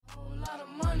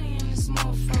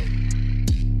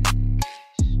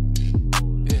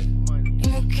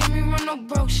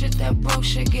broke shit, that broke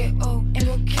shit get old. And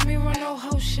don't give me run no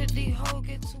hoe shit, these hoes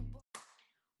get too.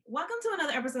 Welcome to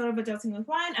another episode of Adulting with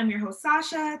Wine. I'm your host,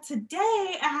 Sasha.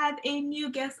 Today, I have a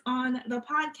new guest on the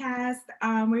podcast.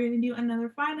 We're going to do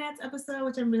another finance episode,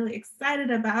 which I'm really excited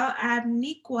about. I have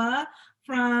Nikwa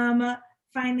from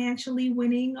Financially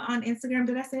Winning on Instagram.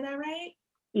 Did I say that right?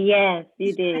 Yes,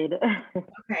 you did.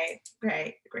 Okay,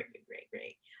 great.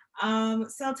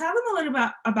 So tell them a little bit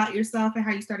about yourself and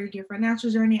how you started your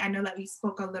financial journey. I know that we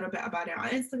spoke a little bit about it on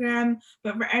Instagram,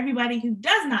 but for everybody who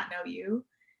does not know you,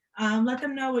 let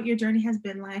them know what your journey has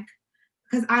been like,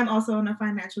 because I'm also on a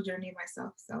financial journey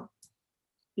myself. So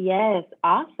Yes,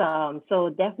 awesome. So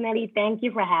definitely thank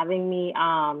you for having me,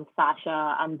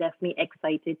 Sasha. I'm definitely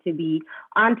excited to be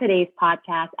on today's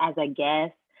podcast as a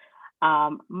guest.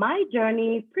 My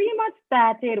journey pretty much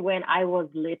started when I was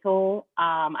little.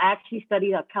 I actually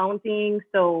studied accounting,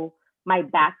 so my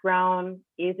background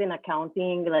is in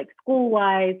accounting, like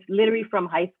school-wise, literally from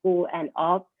high school and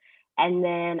up. And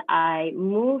then I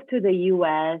moved to the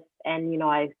US and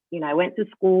I went to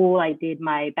school, I did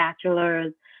my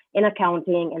bachelor's in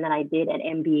accounting and then I did an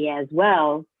MBA as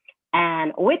well.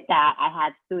 And with that, I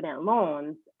had student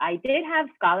loans. I did have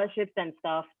scholarships and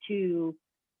stuff to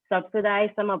subsidize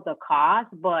some of the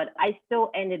costs, but I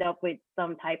still ended up with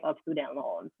some type of student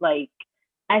loans. Like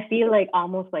I feel like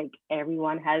almost like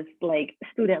everyone has like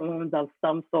student loans of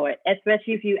some sort,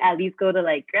 especially if you at least go to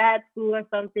like grad school or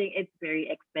something, it's very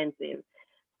expensive.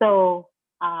 So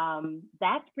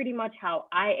that's pretty much how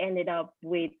I ended up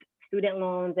with student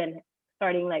loans and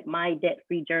starting like my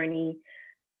debt-free journey.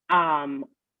 Um,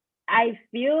 I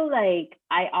feel like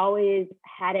I always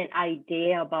had an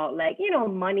idea about like,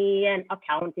 money and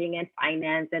accounting and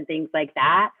finance and things like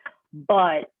that.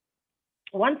 But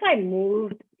once I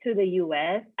moved to the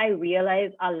US, I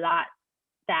realized a lot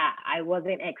that I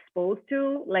wasn't exposed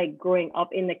to, like growing up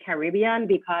in the Caribbean,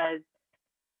 because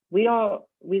we don't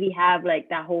really have like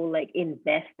that whole like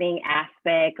investing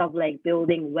aspect of like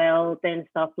building wealth and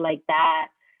stuff like that.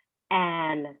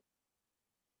 And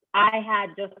I had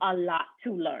just a lot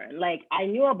to learn. Like I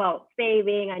knew about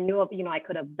saving, I knew of, I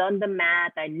could have done the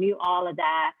math, I knew all of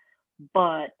that.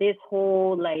 But this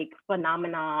whole like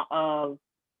phenomena of,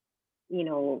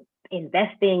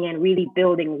 investing and really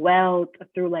building wealth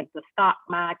through like the stock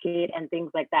market and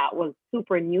things like that was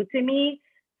super new to me.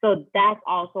 So that's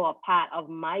also a part of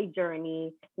my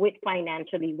journey with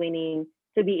financially winning,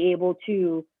 to be able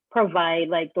to provide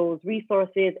like those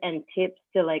resources and tips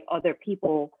to like other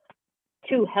people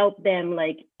to help them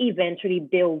like eventually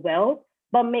build wealth,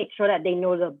 but make sure that they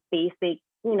know the basic,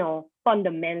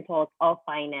 fundamentals of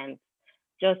finance,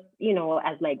 just,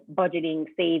 as like budgeting,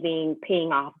 saving,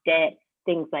 paying off debt,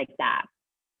 things like that.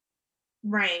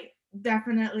 right,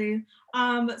 definitely.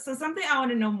 So something I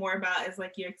want to know more about is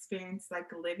like your experience like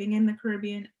living in the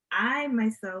Caribbean. I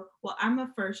myself, well, I'm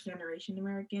a first generation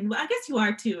American. Well, I guess you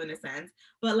are too in a sense,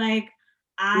 but like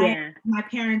Yeah. my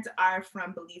parents are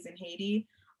from Belize and Haiti.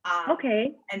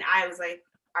 Okay. And I was like,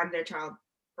 I'm their child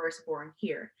firstborn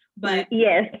here. But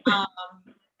Yes. um,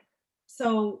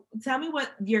 so tell me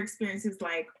what your experience is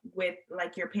like with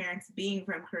like your parents being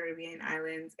from Caribbean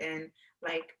islands, and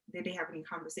like did they have any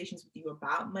conversations with you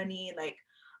about money? Like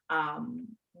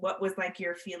what was like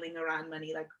your feeling around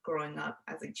money like growing up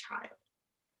as a child?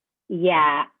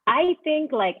 Yeah, I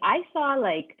think like I saw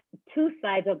like two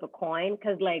sides of the coin,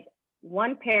 because like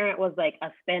one parent was like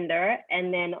a spender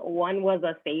and then one was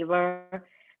a saver.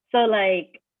 So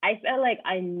like I felt like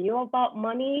I knew about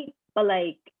money, but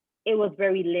like it was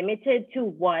very limited to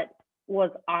what was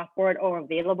offered or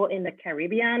available in the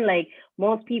Caribbean. Like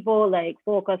most people like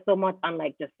focus so much on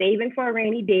like just saving for a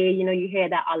rainy day. You hear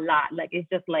that a lot. Like it's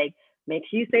just like make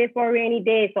sure you save for a rainy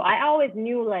day. So I always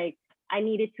knew like I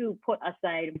needed to put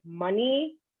aside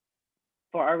money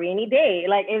for a rainy day.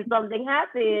 Like if something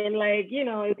happened, like,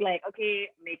 it's like, okay,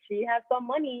 make sure you have some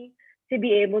money to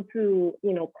be able to,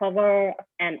 cover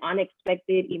an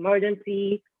unexpected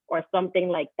emergency or something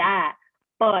like that.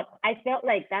 But I felt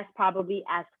like that's probably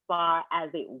as far as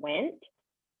it went.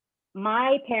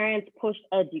 My parents pushed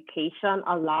education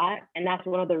a lot, and that's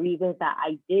one of the reasons that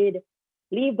I did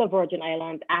leave the Virgin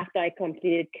Islands after I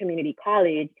completed community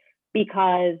college,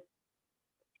 because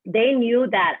they knew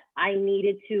that I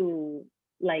needed to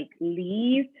like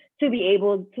leave to be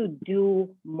able to do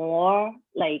more,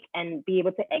 like, and be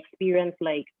able to experience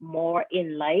like more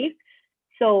in life.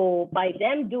 So by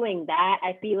them doing that,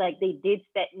 I feel like they did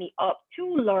set me up to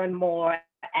learn more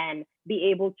and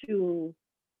be able to,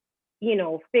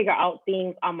 figure out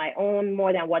things on my own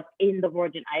more than what's in the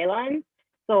Virgin Islands.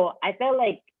 So I felt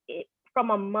like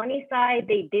from a money side,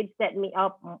 they did set me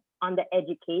up on the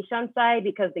education side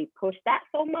because they pushed that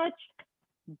so much.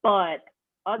 But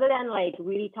other than like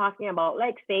really talking about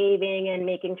like saving and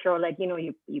making sure like,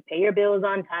 you pay your bills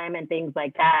on time and things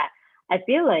like that, I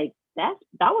feel like that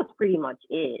was pretty much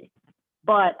it.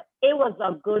 But it was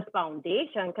a good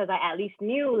foundation because I at least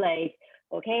knew like,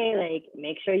 okay, like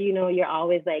make sure you're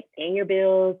always like paying your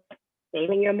bills,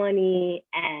 saving your money,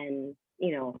 and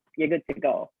you're good to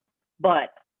go. But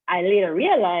I later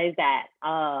realized that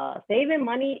saving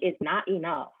money is not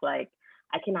enough. Like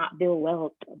I cannot build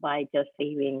wealth by just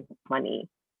saving money.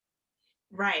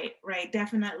 Right,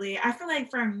 definitely. I feel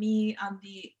like for me,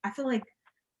 I feel like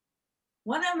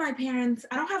one of my parents,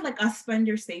 I don't have like a spend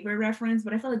your saver reference,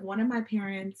 but I feel like one of my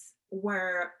parents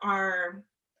are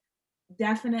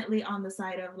definitely on the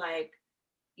side of like,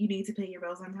 you need to pay your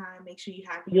bills on time, make sure you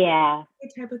have your Yeah.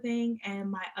 type of thing.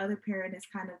 And my other parent is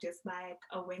kind of just like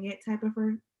a wing it type of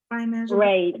her financial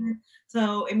Right. person.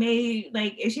 So it may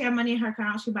like if she have money in her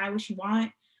account, she buy what she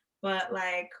want. But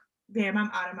like, damn,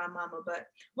 I'm out of my mama, but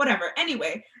whatever.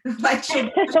 Anyway, like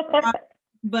she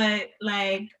but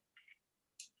like,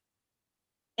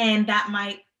 and that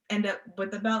might end up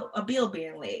with a bill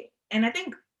being late. And I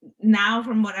think now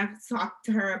from what I've talked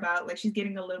to her about, like she's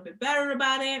getting a little bit better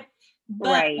about it. But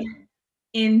Right.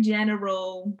 in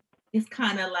general, it's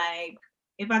kind of like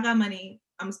if I got money,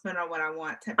 I'm gonna spend on what I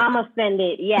want. I'm gonna spend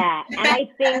it. Yeah. And I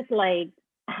think like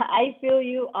I feel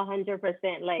you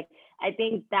 100%. Like I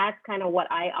think that's kind of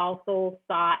what I also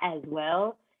saw as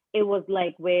well. It was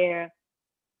like where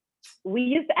we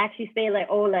used to actually say like,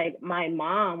 oh, like my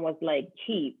mom was like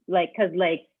cheap, like because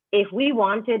like if we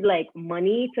wanted like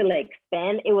money to like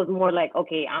spend, it was more like,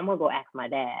 okay, I'm gonna go ask my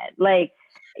dad, like,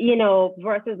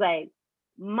 versus like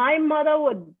my mother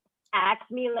would ask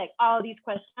me like all these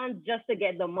questions just to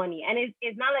get the money, and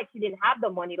it's not like she didn't have the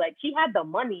money, like she had the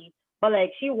money, but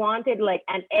like she wanted like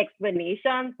an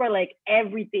explanation for like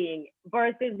everything,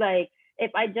 versus like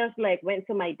if I just like went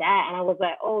to my dad and I was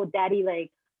like, oh, daddy,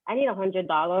 like I need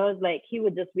 $100, like he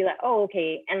would just be like, oh,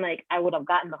 okay. And like I would have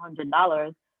gotten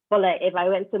 $100. But like if I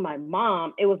went to my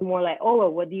mom, it was more like, oh,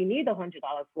 well, what do you need $100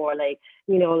 for? Like,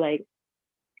 like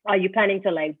are you planning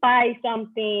to like buy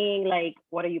something? Like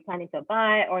what are you planning to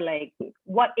buy? Or like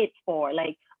what it's for?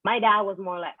 Like my dad was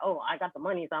more like, oh, I got the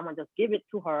money, so I'm gonna just give it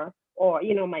to her. Or,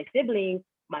 my siblings,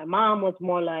 my mom was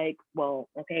more like, well,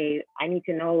 okay, I need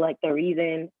to know like the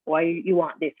reason why you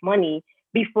want this money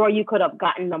before you could have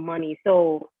gotten the money.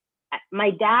 So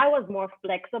my dad was more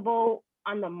flexible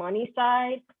on the money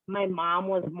side. My mom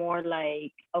was more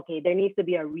like, okay, there needs to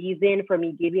be a reason for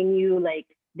me giving you like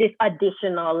this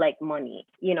additional like money,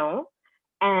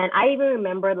 And I even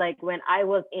remember like when I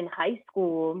was in high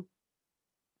school,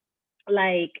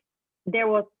 like there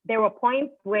were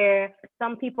points where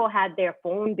some people had their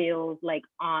phone bills like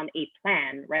on a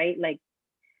plan, right? Like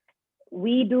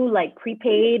we do like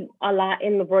prepaid a lot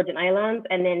in the Virgin Islands,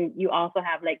 and then you also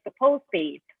have like the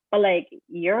postpaid. But like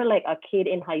you're like a kid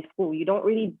in high school, you don't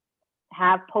really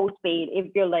have postpaid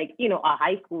if you're like, a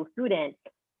high school student.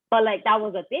 But like that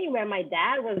was a thing where my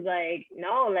dad was like,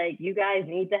 no, like you guys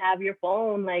need to have your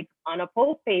phone like on a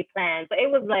postpaid plan. So it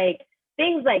was like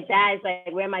things like that is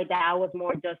like where my dad was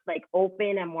more just like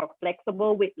open and more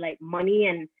flexible with like money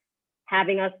and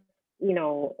having us,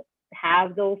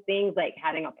 have those things like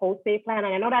having a postpaid plan.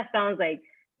 And I know that sounds like,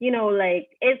 like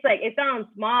it's like it sounds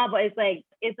small, but it's like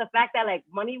it's the fact that like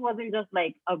money wasn't just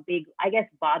like a big, I guess,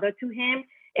 bother to him.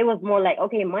 It was more like,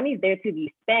 okay, money's there to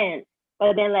be spent.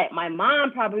 But then like my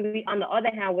mom probably on the other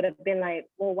hand would have been like,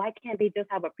 well, why can't they just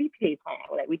have a prepaid plan?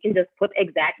 Like we can just put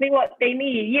exactly what they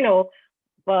need.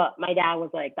 But my dad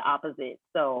was like the opposite.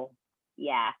 So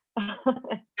yeah.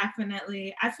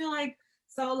 Definitely. I feel like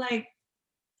so like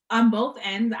on both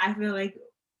ends, I feel like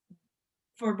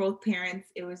for both parents,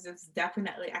 it was just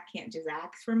definitely I can't just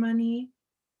ask for money.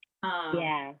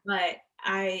 Yeah. But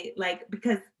I like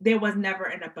because there was never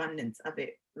an abundance of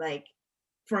it, like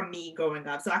from me growing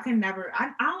up. So I can never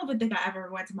I don't even think I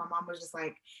ever went to my mom was just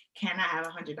like, can I have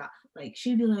 $100? Like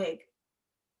she'd be like,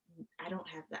 I don't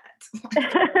have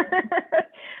that.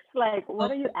 Like,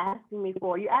 what are you asking me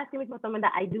for? You're asking me for something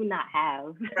that I do not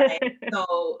have. Right.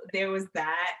 So there was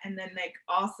that. And then like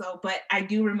also, but I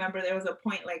do remember there was a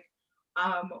point like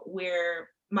where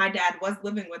my dad was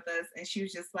living with us and she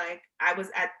was just like, I was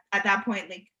at that point,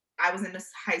 like I was in this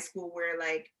high school where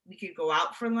like we could go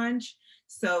out for lunch.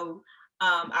 So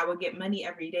I would get money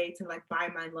every day to like buy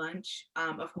my lunch.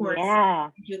 Of course, Yeah.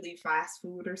 usually fast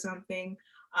food or something.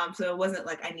 So it wasn't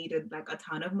like I needed like a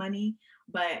ton of money,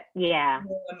 but Yeah.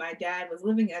 when my dad was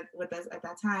living with us at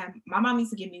that time, my mom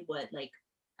used to give me what, like,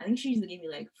 I think she used to give me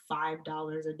like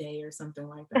 $5 a day or something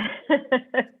like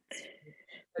that.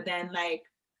 But then, like,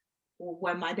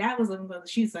 when my dad was living with us,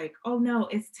 she's like, "Oh no,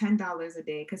 it's $10 a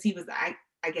day," because he was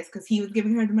I guess because he was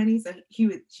giving her the money, so she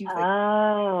was like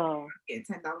Oh, getting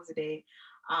 $10 a day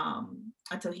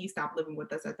until he stopped living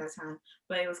with us at that time.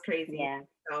 But it was crazy. yeah,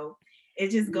 So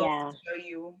it just goes yeah, to show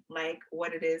you like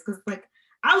what it is. Because like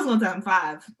I was going to tell him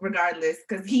five regardless,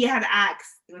 because he had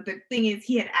asked. The thing is,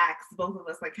 he had asked both of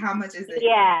us like, "How much is it?"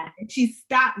 yeah. And she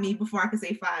stopped me before I could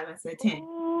say five. I said 10.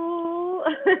 Ooh.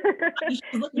 She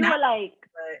was looking You at were like,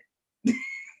 me,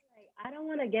 I don't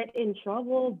want to get in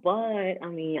trouble, but I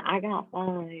mean, I got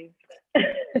 5.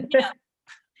 but yeah.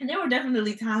 And there were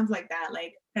definitely times like that,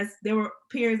 like because there were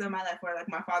periods of my life where like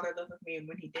my father lived with me and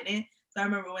when he didn't. So I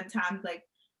remember when times like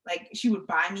she would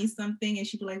buy me something and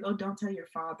she'd be like, "Oh, don't tell your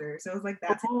father." So it was like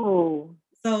that. Oh,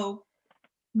 So,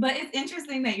 but it's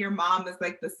interesting that your mom is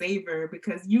like the saver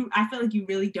because I feel like you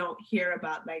really don't hear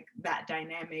about like that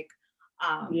dynamic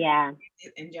um yeah,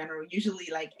 in general. Usually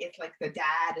like it's like the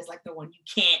dad is like the one you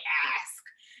can't ask.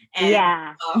 And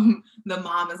yeah. the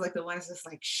mom is like the one that's just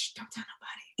like, "Shh, don't tell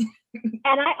nobody."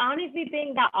 And I honestly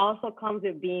think that also comes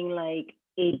with being like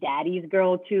a daddy's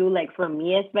girl too, like for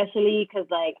me especially, because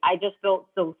like I just felt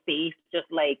so safe just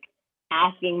like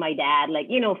asking my dad, like,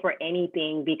 for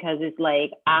anything because it's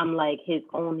like I'm like his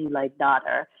only like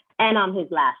daughter and I'm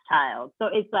his last child. So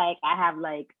it's like I have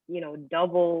like,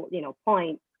 double,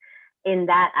 points in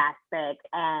that aspect.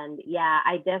 And yeah,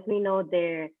 I definitely know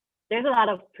there's a lot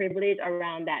of privilege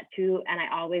around that too. And I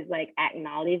always like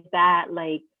acknowledge that,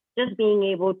 like just being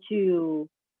able to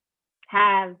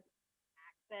have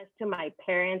access to my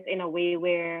parents in a way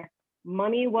where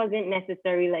money wasn't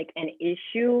necessarily like an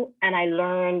issue. And I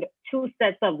learned two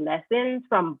sets of lessons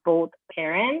from both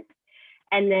parents.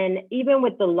 And then even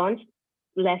with the lunch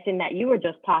lesson that you were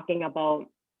just talking about,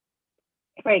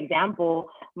 for example,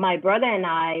 my brother and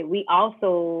I, we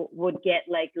also would get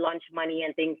like lunch money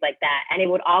and things like that. And it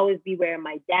would always be where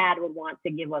my dad would want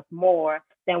to give us more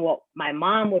than what my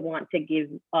mom would want to give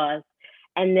us.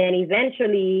 And then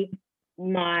eventually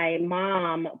my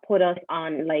mom put us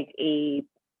on like a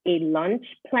lunch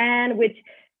plan, which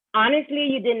honestly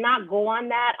you did not go on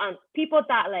that. People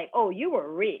thought like, oh, you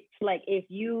were rich, like if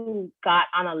you got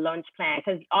on a lunch plan,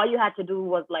 because all you had to do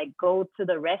was like go to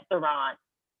the restaurant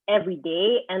every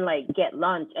day and like get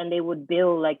lunch, and they would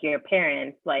bill like your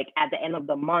parents like at the end of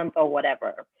the month or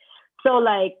whatever. So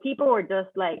like people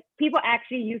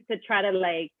actually used to try to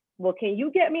like, well, can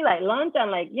you get me like lunch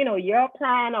on like, your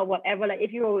plan or whatever, like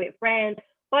if you were with friends.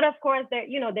 But of course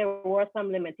there were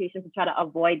some limitations to try to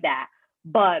avoid that.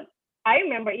 But I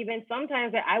remember even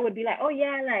sometimes that I would be like, oh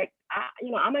yeah, like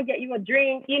I'm gonna get you a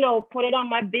drink, put it on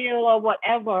my bill or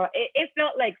whatever. It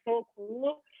felt like so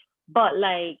cool. But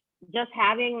like just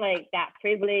having like that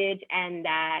privilege and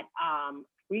that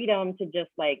freedom to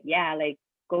just like, yeah, like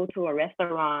go to a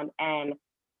restaurant and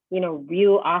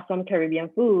real awesome Caribbean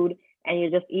food, and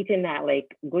you're just eating that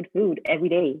like good food every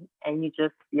day, and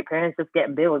your parents just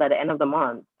get billed at the end of the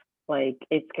month. Like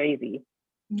it's crazy.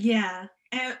 Yeah.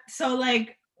 And so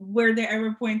like were there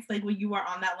ever points like when you were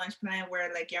on that lunch plan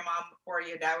where like your mom or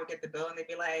your dad would get the bill and they'd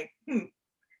be like,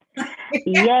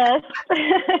 Yes.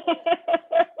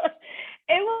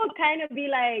 It will kind of be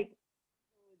like,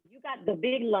 you got the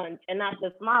big lunch and not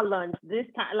the small lunch this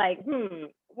time. Like,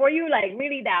 were you like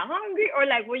really that hungry, or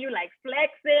like were you like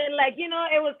flexing? Like,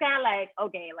 it was kind of like,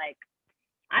 okay, like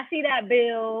I see that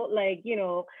bill, like,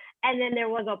 and then there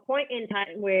was a point in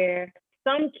time where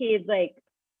some kids, like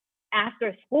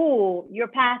after school, you're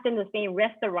passing the same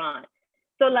restaurant.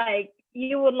 So like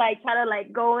you would like try to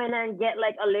like go in and get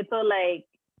like a little like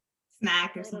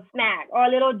snack or a little something. snack or a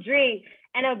little drink,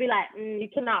 and it'll be like, you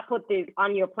cannot put this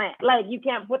on your plan. Like you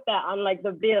can't put that on like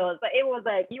the bills. But it was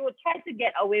like you would try to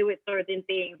get away with certain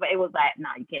things, but it was like, no,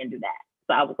 you can't do that.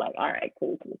 So I was like, all right,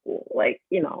 cool. Like,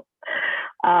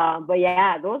 but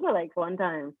yeah, those are like fun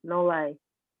times. No lie.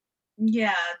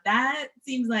 Yeah, that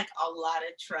seems like a lot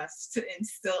of trust to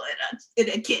instill in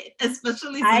a kid,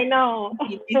 especially I know.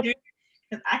 teenager.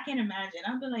 Because I can imagine.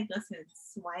 I'll be like, listen,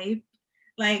 swipe.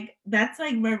 Like that's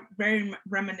like very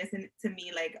reminiscent to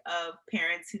me, like of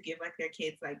parents who give like their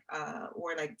kids like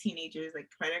or like teenagers like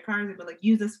credit cards, but like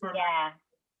use this for. Yeah.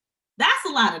 That's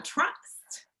a lot of trust.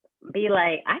 Be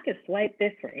like, I could swipe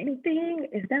this for anything.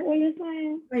 Is that what you're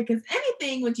saying? Like, because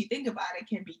anything, when you think about it,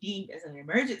 can be deemed as an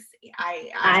emergency.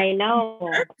 I know.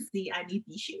 Emergency. I need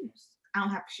these shoes. I don't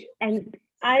have shoes. And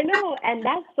I know, and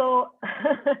that's so.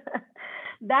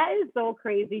 That is so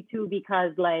crazy too,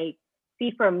 because like,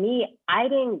 see, for me, I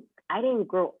didn't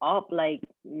grow up like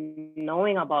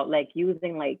knowing about like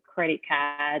using like credit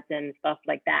cards and stuff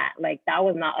like that. Like that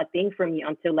was not a thing for me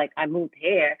until like I moved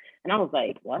here, and I was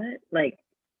like, what? Like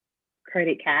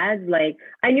credit cards. Like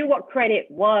I knew what credit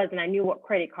was and I knew what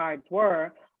credit cards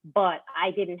were, but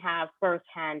I didn't have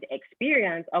firsthand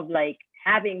experience of like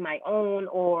having my own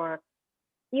or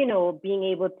being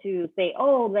able to say,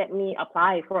 oh, let me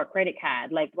apply for a credit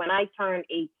card. Like when I turned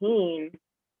 18,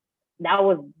 that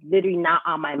was literally not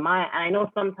on my mind. And I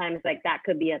know sometimes like that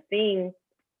could be a thing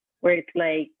where it's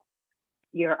like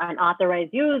you're an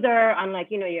authorized user on like,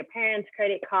 your parents'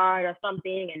 credit card or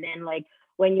something. And then like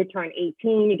when you turn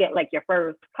 18, you get like your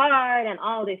first card and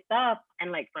all this stuff.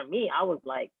 And like for me, I was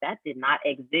like, that did not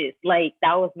exist. Like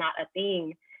that was not a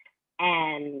thing.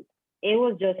 And it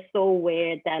was just so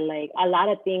weird that like a lot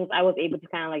of things I was able to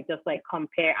kind of like just like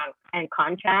compare and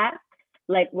contrast.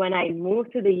 Like when I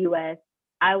moved to the US,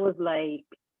 I was like,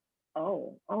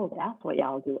 oh, that's what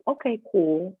y'all do. Okay,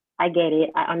 cool. I get it.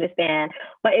 I understand.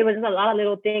 But it was just a lot of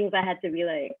little things I had to be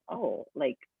like, oh,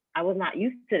 like I was not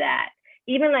used to that.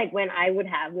 Even like when I would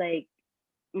have like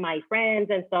my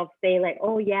friends and stuff say like,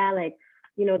 oh yeah, like,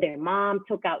 their mom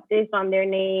took out this on their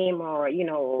name or,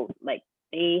 like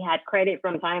they had credit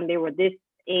from time they were this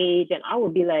age. And I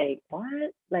would be like,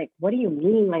 what? Like, what do you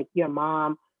mean? Like your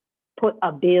mom put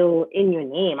a bill in your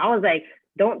name? I was like,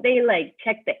 don't they like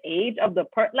check the age of the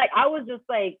person? Like I was just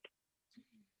like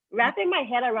wrapping my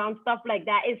head around stuff like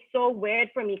that is so weird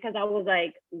for me because I was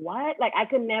like, what? Like I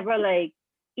could never like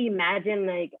imagine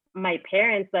like my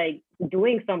parents like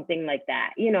doing something like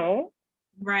that,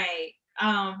 Right.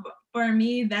 For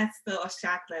me, that's still a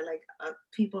shock that like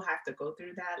people have to go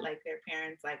through that, like their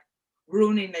parents like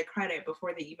ruining their credit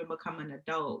before they even become an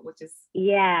adult, which is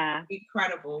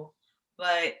incredible.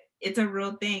 But it's a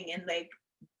real thing, and like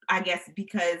I guess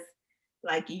because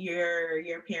like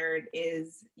your parent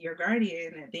is your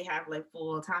guardian, they have like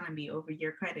full autonomy over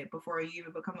your credit before you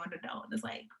even become an adult. It's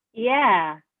like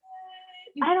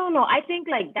I don't know. I think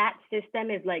like that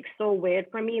system is like so weird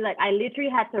for me. Like I literally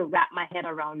had to wrap my head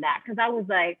around that because I was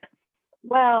like,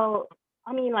 well,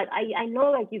 I mean, like I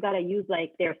know like you gotta use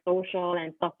like their social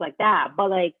and stuff like that, but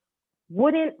like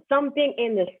wouldn't something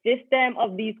in the system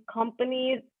of these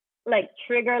companies like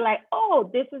trigger like, oh,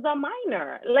 this is a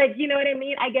minor? Like, you know what I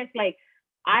mean? I guess like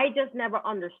I just never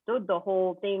understood the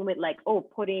whole thing with like, oh,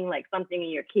 putting like something in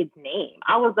your kid's name.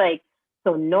 I was like,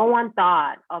 so no one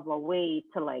thought of a way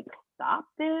to like stop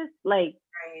this? Like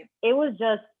it was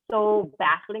just so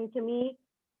baffling to me.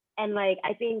 And like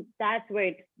I think that's where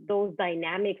it's those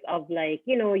dynamics of like,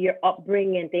 your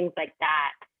upbringing and things like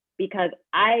that. Because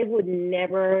I would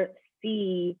never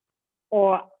see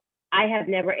or I have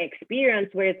never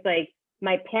experienced where it's like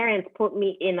my parents put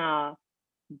me in a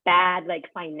bad like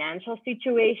financial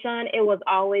situation. It was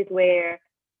always where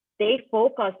they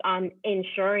focused on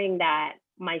ensuring that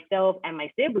myself and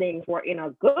my siblings were in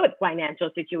a good financial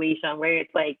situation where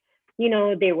it's like,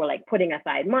 they were like putting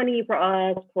aside money for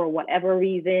us for whatever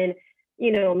reason,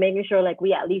 making sure like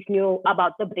we at least knew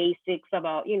about the basics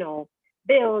about,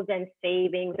 bills and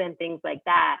savings and things like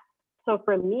that. So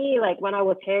for me, like when I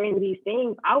was hearing these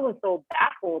things, I was so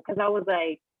baffled because I was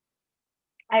like,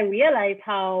 I realized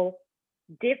how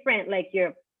different like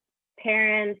your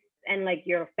parents and like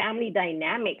your family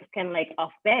dynamics can like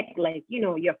affect like,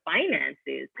 your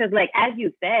finances. Because like, as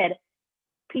you said,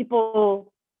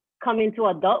 people come into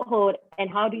adulthood and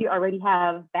how do you already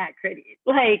have bad credit?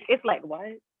 Like, it's like,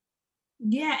 what?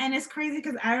 Yeah, and it's crazy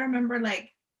because I remember like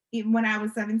even when I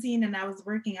was 17 and I was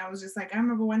working, I was just like, I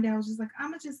remember one day I was just like,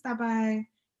 I'm gonna just stop by,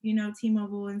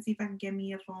 T-Mobile and see if I can get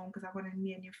me a phone because I wanted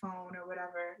me a new phone or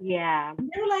whatever. Yeah.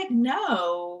 And they were like,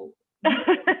 no.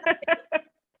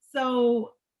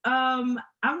 So I'm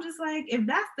just like, if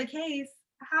that's the case,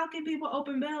 how can people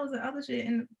open bills and other shit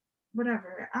and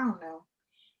whatever? I don't know.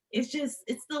 It's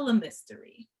still a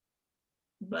mystery.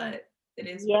 But it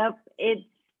is. Yep.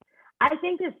 I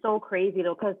think it's so crazy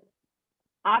though, because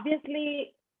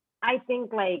obviously I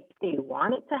think like they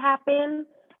want it to happen.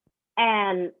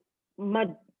 And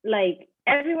like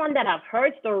everyone that I've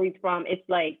heard stories from, it's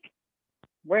like,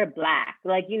 we're Black,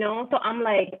 like, so I'm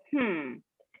like,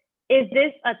 is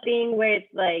this a thing where it's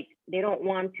like they don't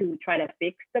want to try to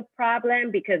fix the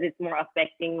problem because it's more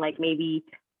affecting like maybe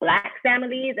Black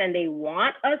families and they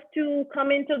want us to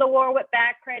come into the war with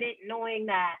bad credit, knowing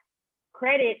that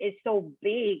credit is so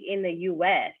big in the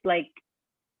US? Like,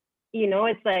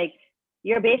 it's like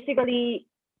you're basically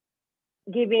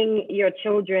giving your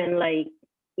children like,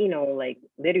 like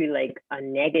literally like a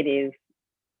negative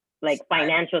like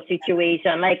financial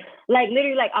situation, like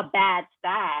literally like a bad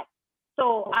start.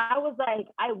 So I was like,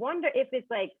 I wonder if it's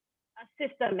like a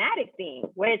systematic thing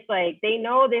where it's like they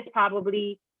know this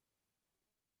probably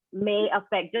may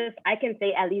affect, just I can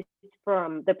say at least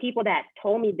from the people that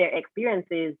told me their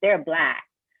experiences, they're Black.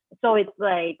 So it's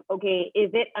like, okay,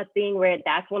 is it a thing where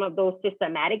that's one of those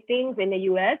systematic things in the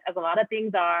US, as a lot of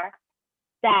things are,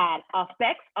 that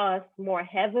affects us more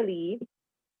heavily?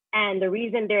 And the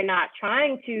reason they're not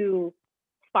trying to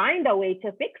find a way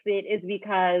to fix it is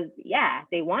because, yeah,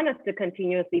 they want us to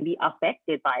continuously be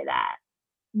affected by that.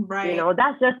 Right.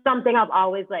 That's just something I've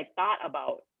always like thought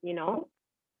about.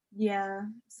 Yeah.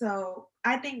 So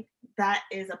I think that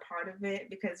is a part of it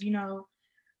because,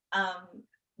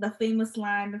 the famous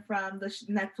line from the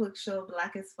Netflix show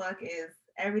Black as Fuck is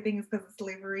everything is because of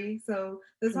slavery. So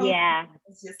this whole Yeah. thing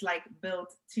is just like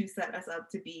built to set us up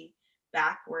to be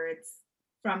backwards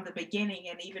from the beginning.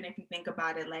 And even if you think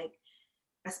about it, like,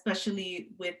 especially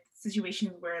with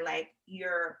situations where like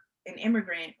you're an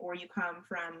immigrant or you come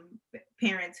from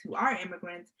parents who are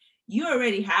immigrants, you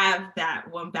already have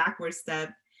that one backward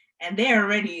step, and they're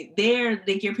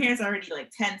like your parents are already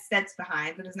like 10 steps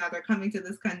behind because now they're coming to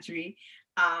this country,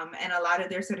 and a lot of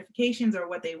their certifications or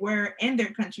what they were in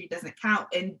their country doesn't count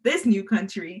in this new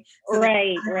country. So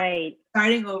right.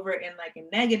 Starting over in like a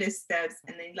negative steps,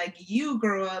 and then like you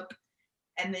grow up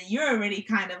and then you're already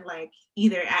kind of like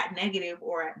either at negative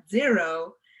or at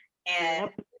zero, and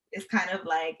it's kind of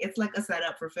like it's like a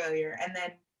setup for failure. And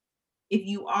then if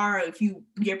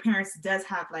your parents does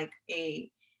have like a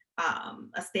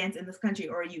stance in this country,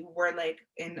 or you were like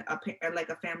in a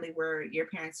family where your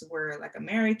parents were like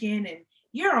American and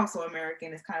you're also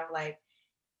American, it's kind of like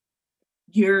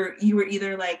you were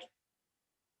either like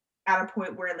at a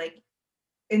point where like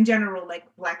in general like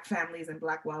Black families and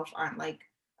Black wealth aren't like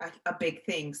a big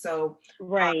thing. So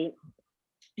right.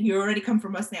 You already come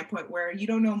from a standpoint where you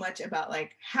don't know much about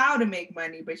like how to make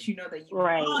money, but you know that you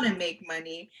want to make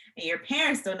money, and your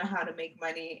parents don't know how to make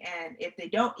money. And if they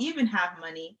don't even have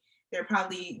money, they're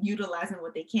probably utilizing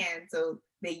what they can. So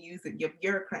they use it, give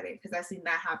your credit. Because I've seen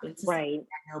that happen to someone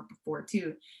I know before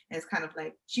too. And it's kind of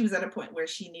like she was at a point where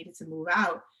she needed to move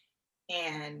out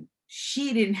and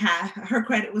she didn't have, her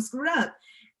credit was screwed up.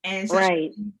 And so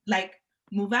she like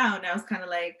move out. And I was kind of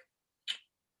like,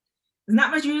 there's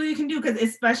not much you really can do, because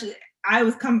especially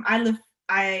I'm from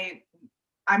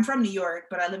New York,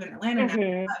 but I live in Atlanta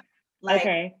now. Like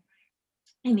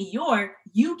in New York,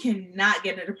 you cannot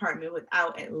get an apartment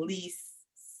without at least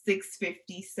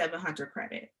 650, 700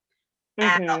 credit.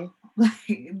 Like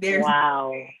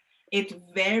it's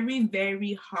very,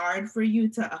 very hard for you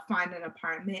to find an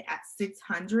apartment at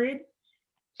 600.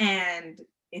 And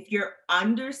if you're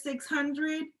under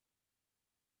 600,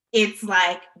 it's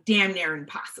like damn near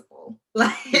impossible.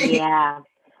 Like,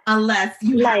 unless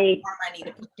you have more money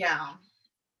to put down.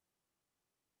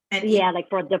 And like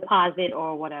for a deposit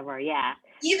or whatever. Yeah.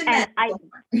 Even that.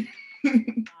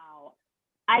 Wow.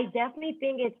 I definitely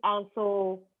think it's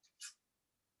also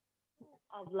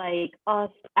of like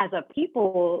us as a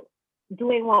people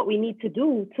doing what we need to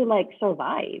do to like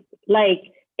survive. Like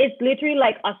it's literally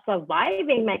like a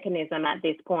surviving mechanism at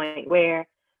this point where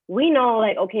we know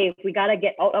like, okay, if we got to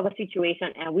get out of a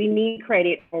situation and we need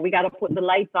credit, or we got to put the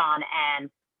lights on, and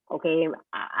okay,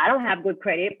 I don't have good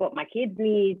credit, but my kids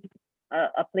need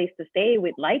a place to stay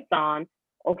with lights on.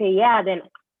 Okay, yeah, then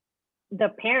the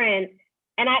parent,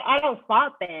 and I don't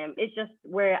fault them. It's just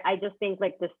where I just think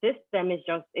like the system is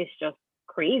just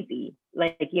crazy,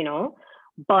 like,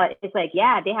 but it's like,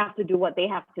 yeah, they have to do what they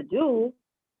have to do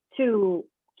to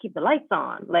keep the lights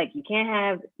on. Like you can't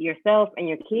have yourself and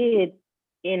your kids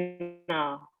in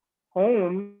a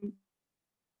home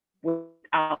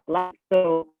without light.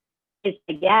 So it's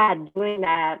like, yeah, doing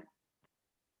that,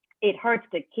 it hurts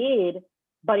the kid,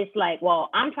 but it's like, well,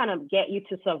 I'm trying to get you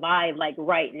to survive like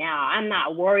right now. I'm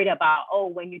not worried about, oh,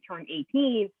 when you turn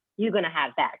 18, you're going to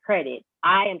have that credit.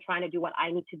 I am trying to do what I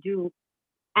need to do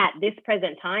at this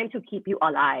present time to keep you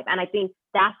alive. And I think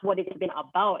that's what it's been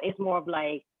about. It's more of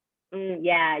like,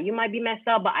 yeah, you might be messed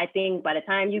up, but I think by the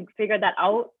time you figure that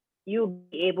out, you'll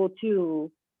be able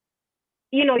to,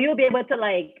 you'll be able to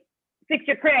like fix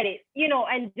your credit,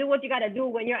 and do what you got to do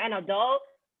when you're an adult.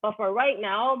 But for right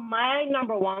now, my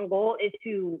number one goal is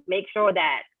to make sure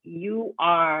that you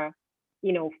are,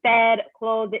 fed,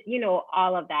 clothed,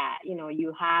 all of that.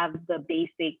 You have the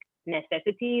basic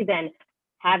necessities, and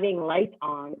having lights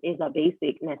on is a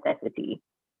basic necessity.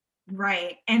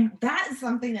 Right. And that is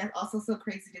something that's also so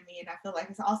crazy to me. And I feel like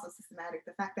it's also systematic.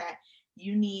 The fact that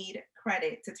you need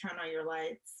credit to turn on your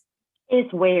lights.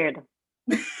 It's weird.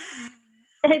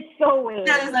 It's so weird.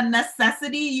 That is a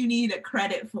necessity you need a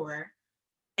credit for.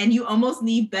 And you almost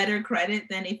need better credit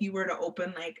than if you were to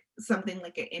open like something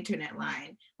like an internet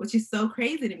line, which is so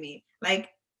crazy to me. Like,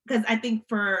 because I think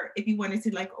if you wanted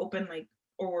to like open like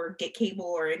or get cable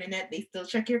or internet, they still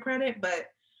check your credit. But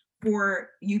for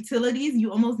utilities,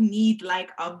 you almost need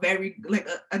like a very like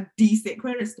a decent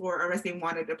credit score or else they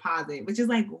want a deposit, which is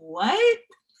like what?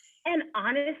 And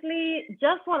honestly,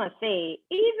 just want to say,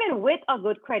 even with a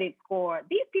good credit score,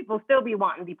 these people still be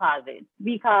wanting deposits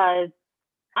because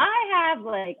I have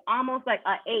like almost like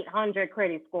a 800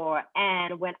 credit score.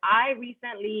 And when I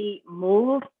recently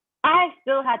moved, I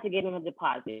still had to get in a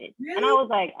deposit. And I Really? was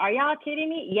like, are y'all kidding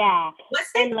me? Yeah. What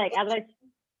And state? like, as I,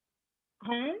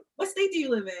 huh? What state do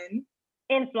you live in?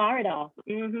 In Florida.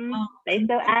 Oh, They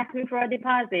still ask me for a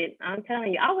deposit. I'm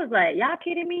telling you, I was like, y'all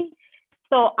kidding me?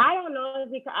 So I don't know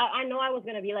because I know I was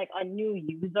gonna be like a new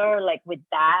user like with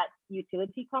that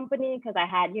utility company because I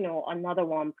had another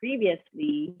one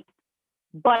previously.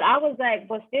 But I was like,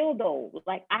 but still though,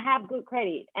 like I have good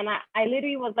credit. And I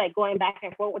literally was like going back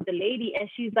and forth with the lady and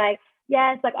she's like,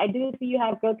 yes, like I do see you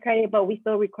have good credit, but we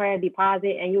still require a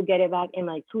deposit and you'll get it back in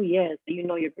like 2 years. So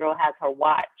your girl has her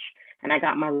watch. And I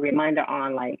got my reminder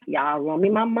on like, y'all run me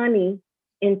my money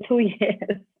in 2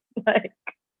 years. Like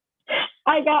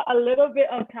I got a little bit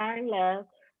of time left.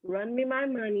 Run me my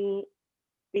money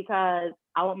because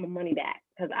I want my money back.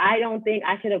 Because I don't think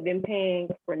I should have been paying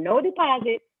for no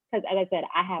deposit. Because as I said,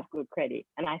 I have good credit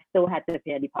and I still had to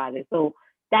pay a deposit. So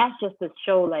that's just to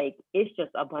show like it's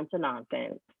just a bunch of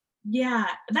nonsense. yeah,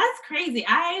 that's crazy.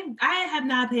 I have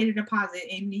not paid a deposit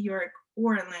in New York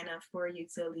or Atlanta for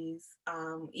utilities,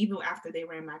 even after they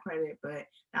ran my credit, but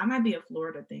that might be a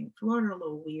Florida thing. Florida a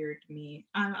little weird to me.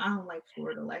 I don't like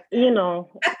Florida like that.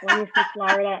 When you see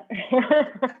Florida,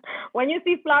 when you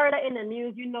see Florida in the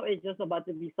news, it's just about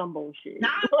to be some bullshit.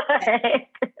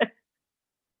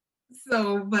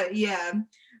 So, but yeah,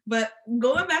 but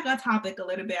going back on topic a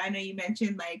little bit, I know you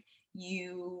mentioned like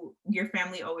your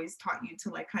family always taught you to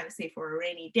like kind of save for a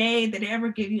rainy day. Did they ever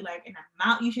give you like an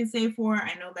amount you should save for?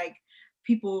 I know like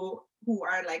people who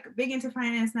are like big into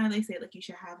finance now, they say like you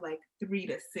should have like 3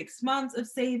 to 6 months of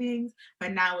savings,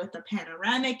 but now with the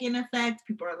panoramic in effect,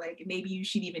 people are like maybe you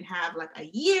should even have like a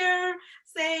year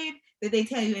saved. Did they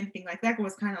tell you anything like that, or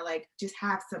was kind of like just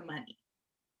have some money?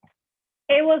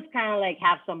 It was kind of like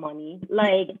have some money.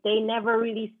 Like they never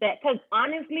really said, because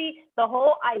honestly, the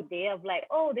whole idea of like,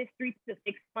 oh, this 3 to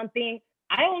 6 month thing,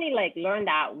 I only like learned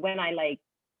that when I like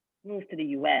moved to the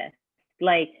US.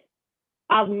 Like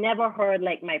I've never heard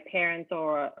like my parents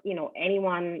or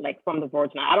anyone like from the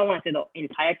Virgin. I don't want to say the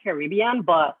entire Caribbean,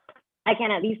 but I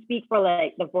can at least speak for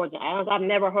like the Virgin Islands. I've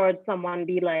never heard someone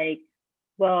be like,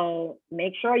 well,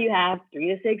 make sure you have 3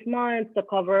 to 6 months to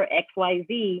cover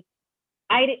XYZ.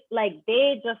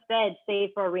 They just said save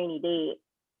for a rainy day,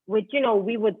 which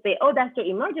we would say, oh, that's your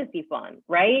emergency fund,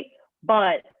 right?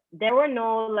 But there were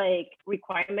no like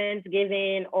requirements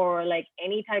given or like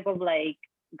any type of like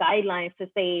guidelines to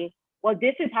say, well,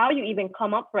 this is how you even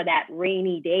come up for that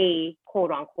rainy day,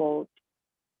 quote unquote,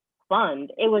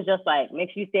 fund. It was just like,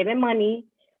 make sure you saving money,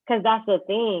 because that's the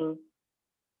thing.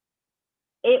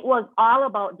 It was all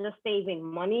about just saving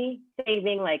money,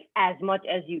 saving like as much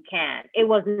as you can. It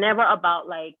was never about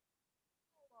like,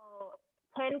 well,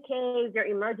 10K is your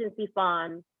emergency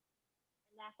fund, and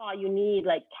that's all you need,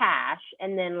 like cash.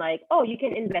 And then like, oh, you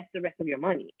can invest the rest of your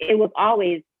money. It was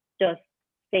always just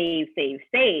save, save,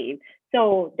 save.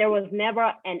 So there was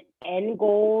never an end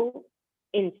goal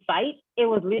in sight. It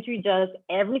was literally just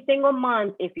every single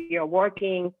month, if you're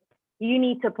working, you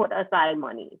need to put aside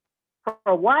money.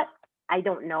 For what? I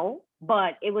don't know,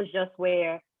 but it was just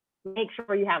where make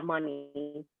sure you have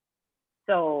money.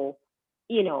 So,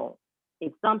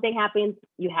 if something happens,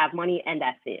 you have money and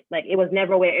that's it. Like it was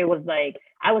never where it was like,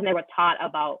 I was never taught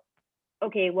about,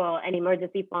 okay, well, an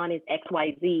emergency fund is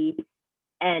XYZ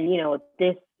and,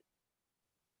 this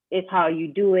is how you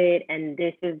do it. And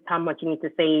this is how much you need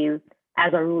to save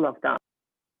as a rule of thumb.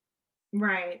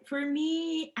 Right. For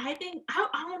me, I think, I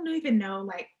don't even know,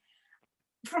 like,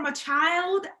 from a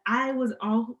child, I was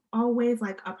always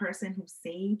like a person who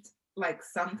saved like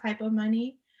some type of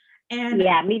money. And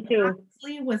yeah, me too.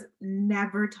 Honestly, was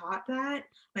never taught that.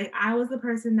 Like I was the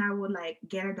person that would like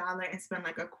get $1 and spend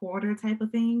like a quarter type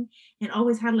of thing, and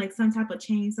always had like some type of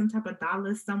change, some type of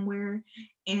dollars somewhere.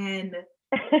 And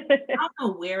I don't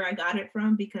know where I got it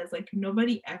from because like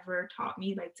nobody ever taught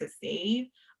me like to save.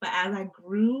 But as I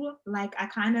grew, like I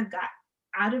kind of got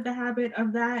out of the habit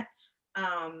of that.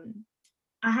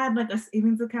 I had like a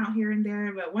savings account here and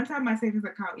there, but one time my savings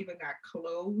account even got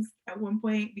closed at one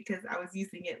point because I was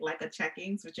using it like a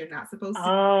checkings, which you're not supposed to.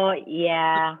 Oh,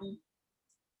 yeah.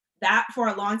 That for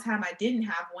a long time I didn't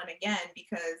have one again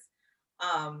because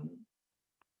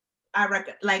I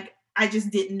like I just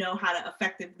didn't know how to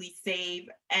effectively save,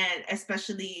 and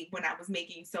especially when I was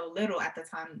making so little at the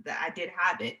time that I did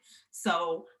have it.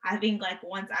 So I think like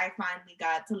once I finally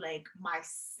got to like my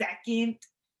second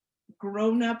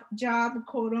grown-up job,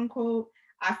 quote unquote,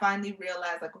 I finally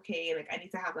realized like, okay, like I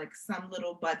need to have like some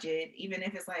little budget, even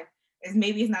if it's like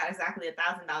maybe it's not exactly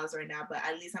 $1,000 right now, but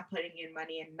at least I'm putting in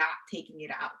money and not taking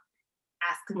it out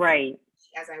as consistently Right.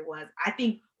 as I was. I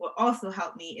think what also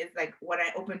helped me is like when I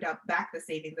opened up back the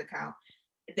savings account,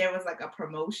 there was like a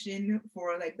promotion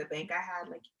for like the bank I had.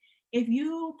 Like, if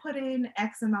you put in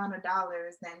X amount of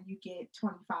dollars, then you get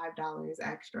 $25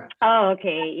 extra. Oh,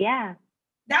 okay. Yeah.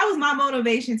 That was my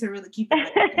motivation to really keep it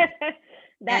like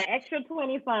That and extra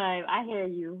 25, I hear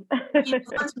you. you know,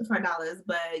 $25,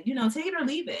 but you know, take it or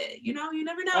leave it. You know, you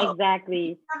never know.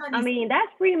 Exactly. How I money mean,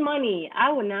 that's free money.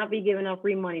 I would not be giving up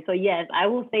free money. So yes, I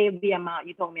will save the amount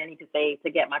you told me I need to save to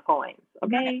get my coins.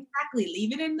 Right, Okay. exactly.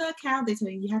 Leave it in the account. They tell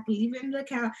you you have to leave it in the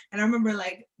account. And I remember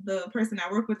like the person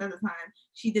I worked with at the time,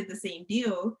 she did the same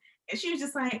deal. And she was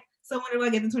just like, so when do I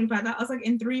get the $25? I was like,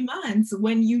 in 3 months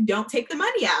when you don't take the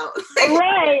money out. Like,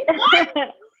 Right. what?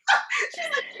 She's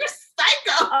like, you're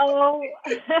psycho. Oh.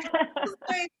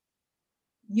 Like,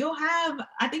 you'll have,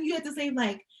 I think you have to say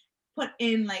like, put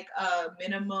in like a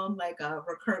minimum, like a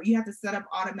you have to set up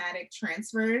automatic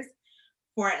transfers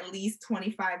for at least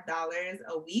 $25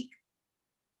 a week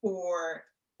for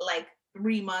like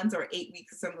 3 months or 8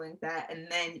 weeks or something like that, and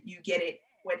then you get it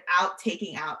without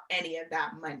taking out any of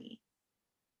that money.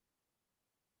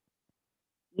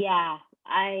 Yeah,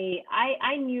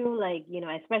 I knew, like,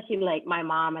 especially like my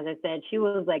mom, as I said, she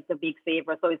was like the big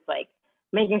saver. So it's like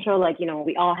making sure, like,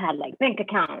 we all had like bank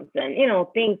accounts and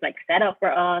things like set up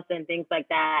for us and things like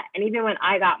that. And even when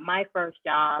I got my first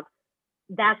job,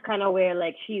 that's kind of where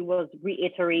like she was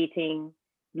reiterating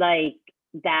like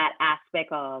that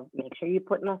aspect of make sure you're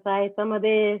putting aside some of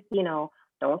this,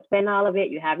 don't spend all of it.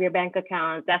 You have your bank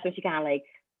accounts. That's what she kind of like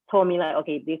told me, like,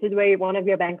 okay, this is where one of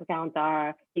your bank accounts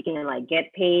are. You can like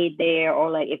get paid there, or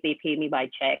like if they pay me by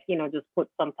check, just put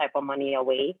some type of money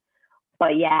away.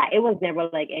 But yeah, it was never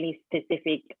like any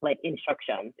specific like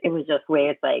instructions. It was just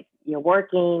where it's like you're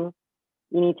working,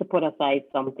 you need to put aside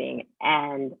something.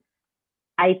 And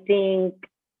I think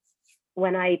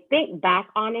when I think back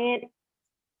on it,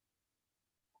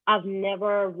 I've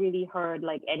never really heard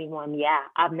like anyone,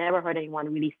 I've never heard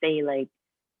anyone really say like,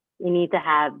 you need to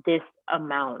have this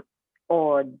amount,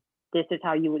 or this is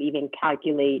how you would even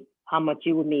calculate how much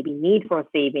you would maybe need for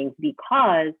savings.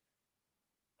 Because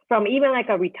from even like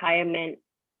a retirement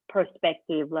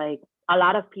perspective, like a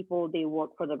lot of people, they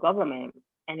work for the government,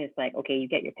 and it's like, okay, you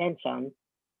get your pension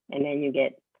and then you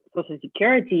get Social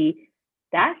Security.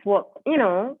 That's what,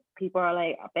 people are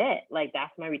like, I bet, like,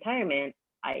 that's my retirement.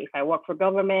 If I work for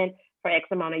government for X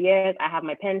amount of years, I have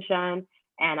my pension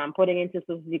and I'm putting into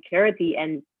Social Security.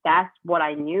 And that's what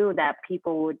I knew that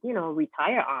people would,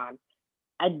 retire on.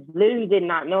 I literally did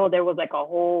not know there was like a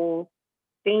whole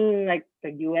thing like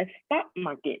the US stock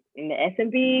market in the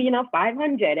S&P,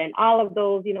 500 and all of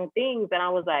those, things. And I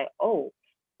was like, oh,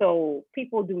 so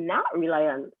people do not rely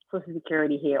on Social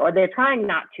Security here, or they're trying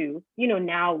not to,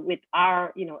 now with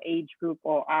our, age group,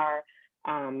 or our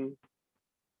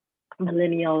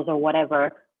millennials or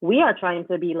whatever, we are trying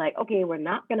to be like, okay, we're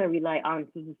not going to rely on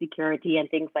Social Security and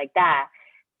things like that.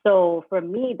 So for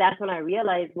me, that's when I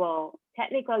realized, well,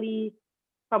 technically,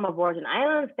 from a Virgin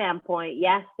Islands standpoint,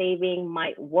 yes, saving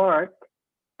might work.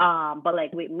 But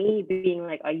like with me being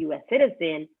like a US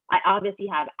citizen, I obviously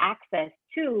have access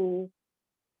to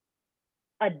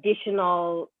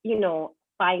additional,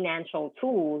 financial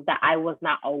tools that I was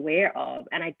not aware of.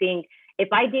 And I think if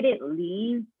I didn't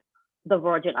leave the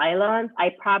Virgin Islands,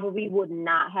 I probably would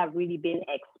not have really been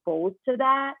exposed to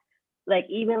that. Like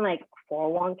even like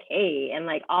 401k and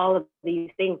like all of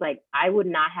these things, like I would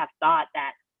not have thought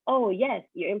that, oh yes,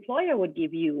 your employer would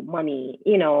give you money,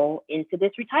 into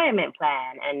this retirement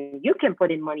plan, and you can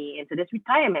put in money into this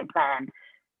retirement plan.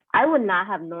 I would not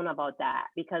have known about that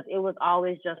because it was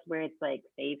always just where it's like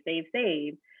save, save,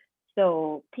 save.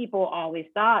 So people always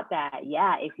thought that,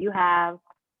 yeah, if you have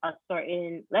a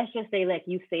certain, let's just say like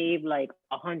you save like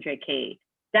 100K,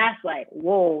 that's like,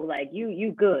 whoa, like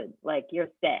you good, like you're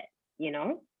set,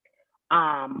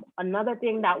 Another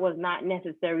thing that was not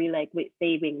necessarily like with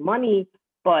saving money,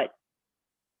 but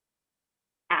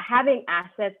having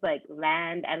assets like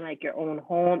land and like your own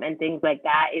home and things like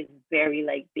that is very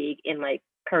like big in like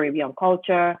Caribbean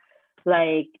culture.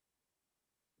 Like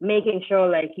making sure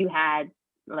like you had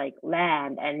like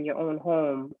land and your own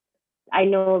home. I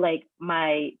know like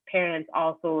my parents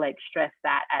also like stress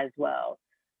that as well.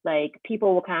 Like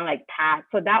people will kind of like pass.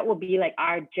 So that will be like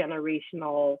our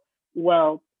generational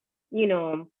wealth you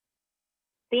know,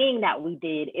 thing that we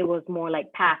did. It was more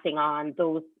like passing on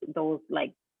those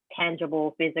like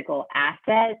tangible physical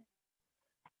assets,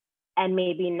 and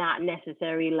maybe not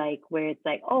necessarily like where it's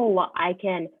like, oh, well, I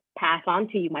can pass on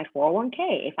to you my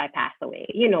 401k if I pass away,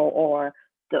 or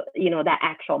that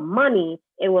actual money.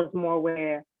 It was more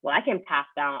where, well, I can pass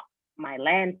down my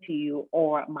land to you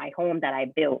or my home that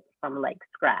I built from like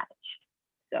scratch.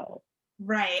 So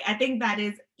Right. I think that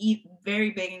is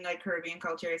very big in like Caribbean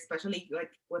culture, especially like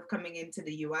with coming into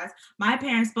the US.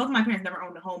 Both my parents never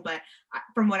owned a home, but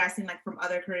from what I've seen, like from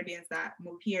other Caribbeans that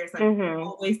move here, it's like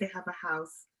always they have a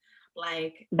house,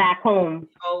 like back home.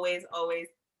 Always,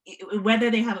 whether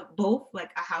they have both,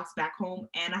 like a house back home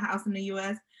and a house in the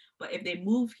US. But if they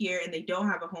move here and they don't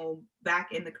have a home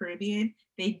back in the Caribbean,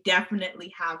 they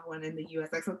definitely have one in the US.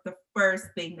 Like, so it's the first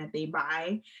thing that they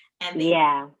buy, and they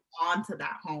onto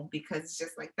that home because it's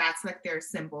just like that's like their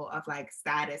symbol of like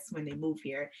status when they move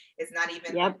here. It's not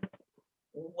even like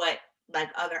what like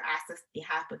other assets they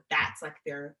have, but that's like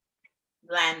their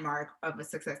landmark of a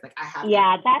success. Like I have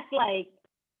that's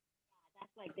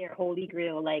like their holy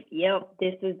grail. Like, yep,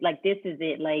 this is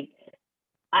it. Like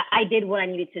I did what I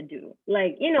needed to do.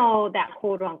 Like, that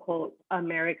quote unquote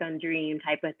American dream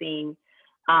type of thing.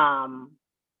 And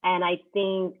I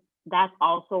think that's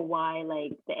also why,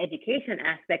 like, the education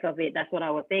aspect of it, that's what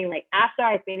I was saying. Like, after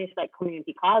I finished like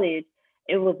community college,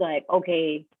 it was like,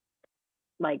 okay,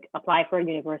 like apply for a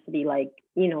university, like,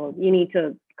 you need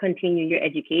to continue your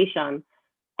education.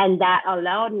 And that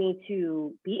allowed me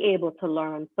to be able to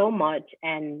learn so much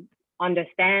and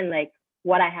understand like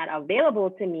what I had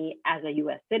available to me as a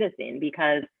US citizen.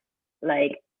 Because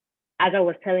like, as I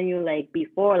was telling you like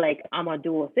before, like I'm a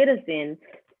dual citizen.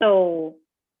 So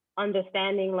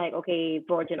understanding like, okay,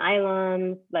 Virgin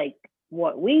Islands, like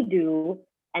what we do,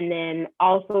 and then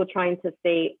also trying to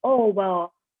say, oh,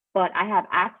 well, but I have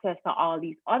access to all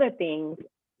these other things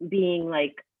being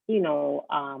like,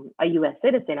 a US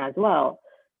citizen as well.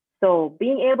 So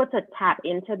being able to tap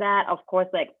into that, of course,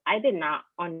 like I did not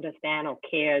understand or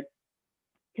care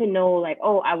to know like,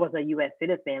 oh, I was a US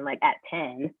citizen like at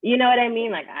 10. You know what I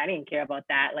mean? Like I didn't care about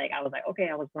that. Like I was like, okay,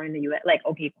 I was born in the US, like,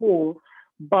 okay, cool.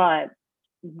 But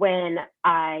when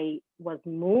I was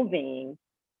moving,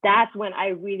 that's when I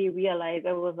really realized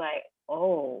it was like,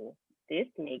 oh, this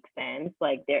makes sense.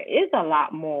 Like there is a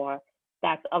lot more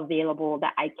that's available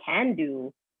that I can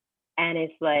do. And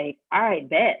it's like, all right,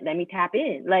 bet, let me tap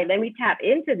in. Like, let me tap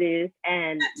into this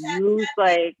and use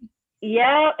like,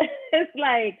 yeah, it's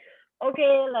like,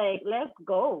 okay, like, let's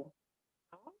go.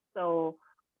 So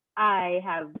I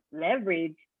have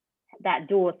leveraged that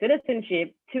dual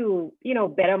citizenship to,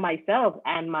 better myself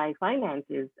and my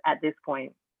finances at this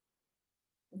point.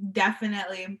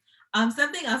 Definitely.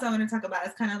 Something else I want to talk about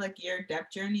is kind of like your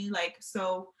debt journey. Like,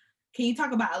 so can you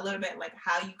talk about a little bit like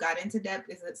how you got into debt?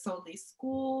 Is it solely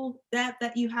school debt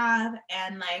that you have?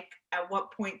 And like, at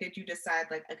what point did you decide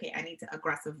like, okay, I need to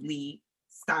aggressively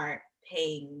start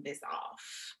paying this off?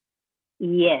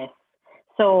 Yes.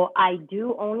 So I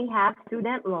do only have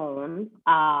student loans.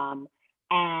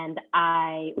 And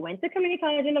I went to community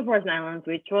college in the Virgin Islands,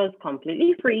 which was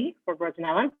completely free for Virgin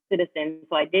Islands citizens.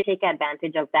 So I did take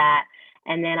advantage of that.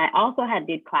 And then I also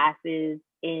did classes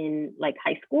in like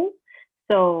high school.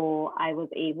 So I was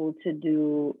able to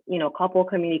do, a couple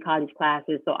community college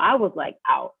classes. So I was like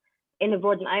out. In the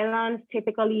Virgin Islands,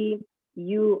 typically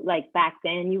you like back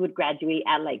then you would graduate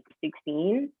at like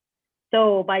 16.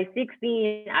 So by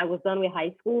 16, I was done with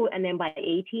high school. And then by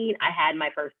 18, I had my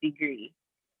first degree.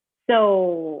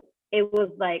 So it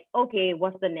was like, okay,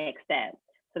 what's the next step?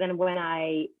 So then when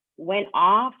I went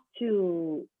off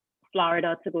to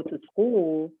Florida to go to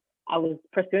school, I was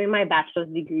pursuing my bachelor's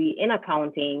degree in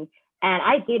accounting. And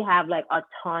I did have like a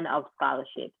ton of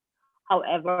scholarships.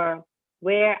 However,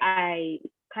 where I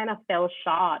kind of fell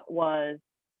short was,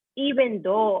 even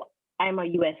though I'm a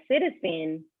US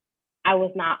citizen, I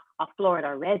was not a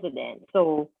Florida resident.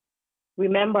 So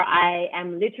remember, I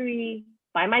am literally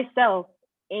by myself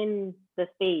in the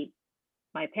state.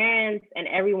 My parents and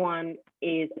everyone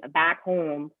is back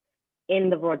home in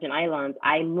the Virgin Islands.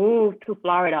 I moved to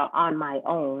Florida on my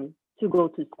own to go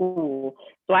to school.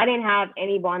 So I didn't have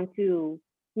anyone to,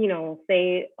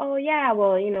 say, oh yeah,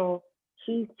 well,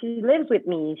 she lives with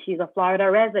me. She's a Florida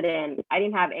resident. I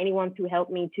didn't have anyone to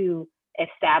help me to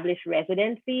establish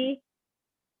residency.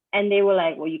 And they were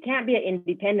like, well, you can't be an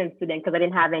independent student, because I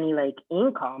didn't have any like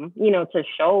income, to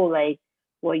show like,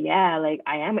 well, yeah, like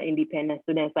I am an independent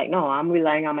student. It's like, no, I'm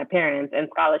relying on my parents and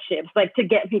scholarships like to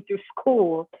get me through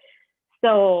school.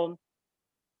 So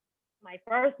my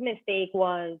first mistake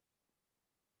was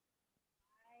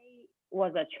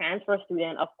was a transfer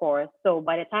student, of course. So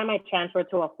by the time I transferred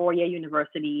to a 4-year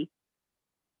university,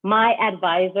 my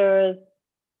advisors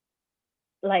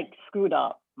like screwed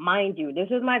up. Mind you, this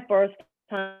is my first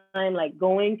time like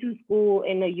going to school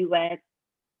in the US,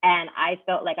 and I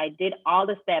felt like I did all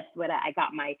the steps where I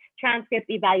got my transcript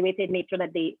evaluated, made sure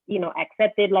that they,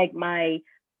 accepted like my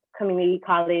community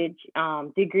college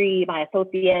degree, my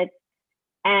associates,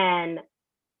 and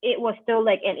it was still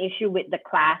like an issue with the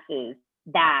classes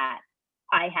that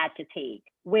I had to take,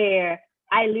 where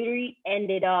I literally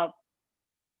ended up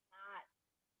not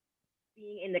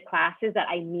being in the classes that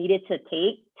I needed to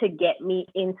take to get me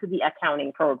into the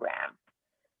accounting program.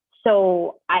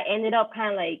 So I ended up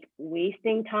kind of like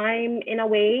wasting time in a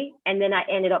way. And then I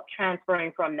ended up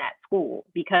transferring from that school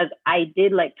because I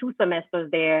did like 2 semesters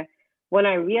there when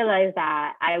I realized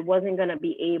that I wasn't going to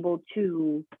be able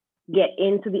to get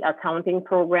into the accounting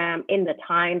program in the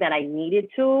time that I needed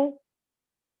to,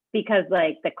 because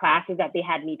like the classes that they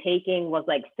had me taking was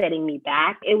like setting me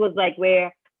back. It was like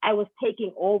where I was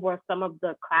taking over some of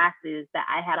the classes that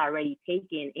I had already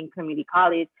taken in community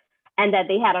college and that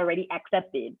they had already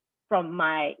accepted from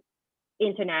my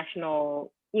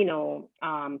international,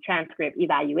 transcript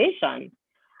evaluation.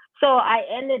 So I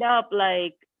ended up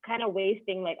like kind of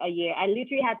wasting like a year. I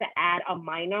literally had to add a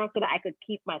minor so that I could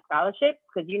keep my scholarship,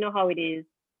 because you know how it is,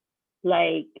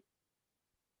 like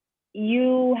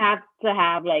you have to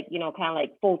have like, kind of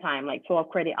like full-time, like 12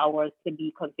 credit hours to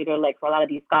be considered like for a lot of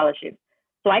these scholarships.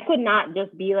 So I could not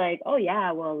just be like, oh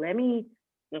yeah, well, let me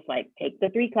just like take the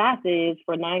 3 classes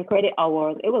for 9 credit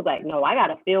hours. It was like, no, I got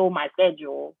to fill my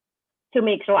schedule to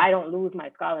make sure I don't lose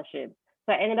my scholarship.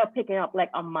 So I ended up picking up like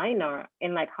a minor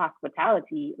in like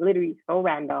hospitality, literally so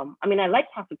random. I mean, I liked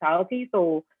hospitality.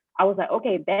 So I was like,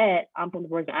 okay, bet, I'm from the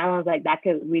Virgin Islands. Like that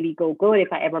could really go good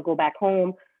if I ever go back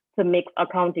home to mix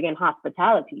accounting and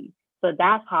hospitality. So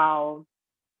that's how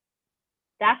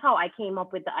I came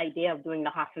up with the idea of doing the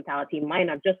hospitality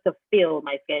minor, just to fill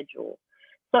my schedule.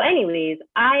 So anyways,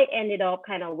 I ended up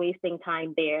kind of wasting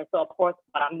time there. So of course,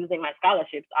 but I'm using my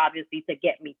scholarships obviously to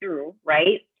get me through,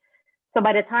 right? So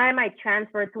by the time I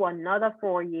transferred to another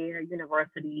 4-year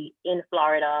university in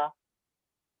Florida,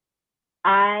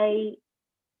 I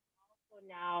also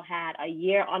now had a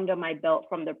year under my belt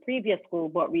from the previous school.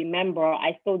 But remember,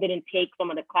 I still didn't take some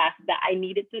of the classes that I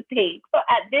needed to take. So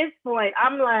at this point,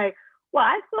 I'm like, well,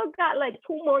 I still got like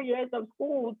 2 more years of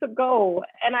school to go.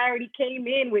 And I already came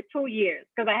in with 2 years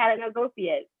because I had an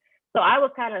associate. So I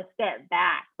was kind of set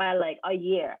back by like a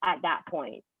year at that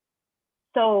point.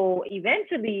 So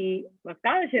eventually my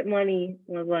scholarship money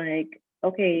was like,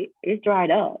 okay, it's dried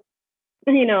up.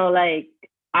 Like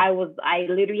I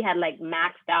literally had like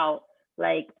maxed out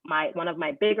like one of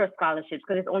my bigger scholarships,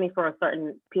 because it's only for a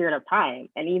certain period of time.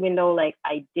 And even though like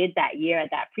I did that year at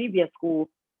that previous school,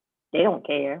 they don't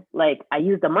care. Like I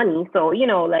used the money. So,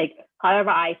 like however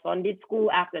I funded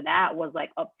school after that was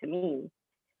like up to me.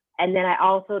 And then I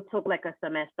also took like a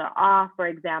semester off, for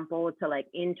example, to like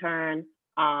intern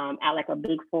at like a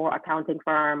big 4 accounting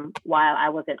firm while I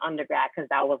was in undergrad, because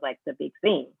that was like the big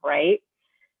thing, right?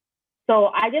 So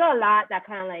I did a lot that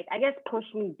kind of like, I guess,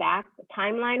 pushed me back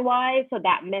timeline wise. So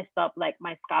that messed up like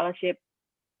my scholarship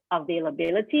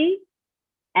availability.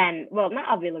 And well,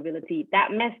 not availability,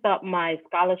 that messed up my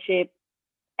scholarship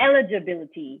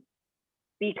eligibility,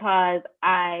 because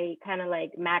I kind of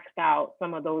like maxed out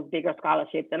some of those bigger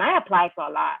scholarships and I applied for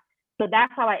a lot. So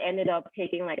that's how I ended up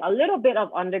taking like a little bit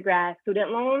of undergrad student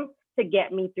loans to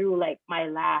get me through like my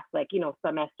last like,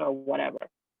 semester or whatever.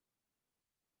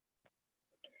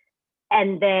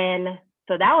 And then,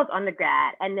 so that was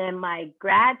undergrad. And then my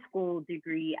grad school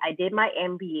degree, I did my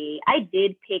MBA. I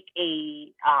did pick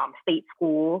a state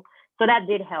school. So that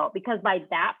did help, because by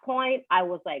that point I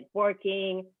was like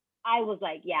working. I was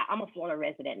like, yeah, I'm a Florida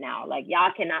resident now. Like, y'all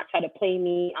cannot try to play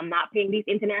me. I'm not paying these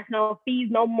international fees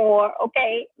no more.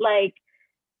 Okay. Like,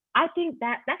 I think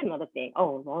that's another thing.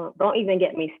 Oh, don't even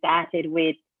get me started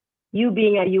with you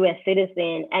being a US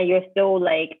citizen and you're still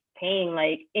like paying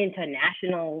like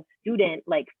international student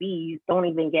like fees. Don't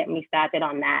even get me started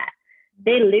on that.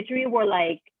 They literally were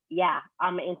like, yeah,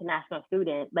 I'm an international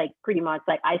student. Like pretty much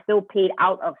like I still paid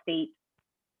out of state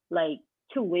like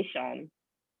tuition.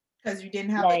 Because you didn't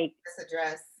have like this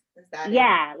address. Is that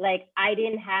yeah, like I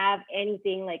didn't have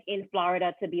anything like in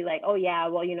Florida to be like, oh yeah,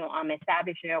 well, I'm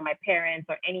established here, or my parents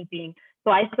or anything.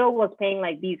 So I still was paying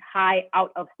like these high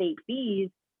out of state fees,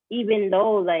 even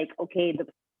though like, okay,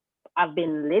 I've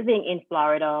been living in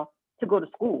Florida to go to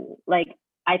school. Like,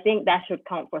 I think that should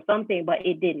count for something, but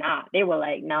it did not. They were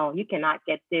like, no, you cannot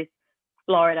get this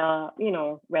Florida,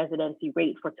 residency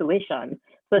rate for tuition.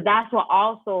 So that's what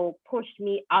also pushed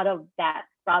me out of that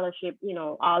scholarship,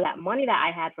 all that money that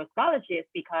I had for scholarships,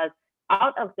 because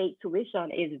out of state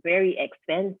tuition is very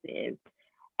expensive.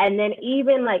 And then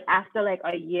even like after like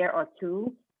a year or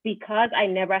two, because I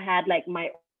never had like my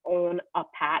own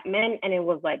apartment and it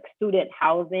was like student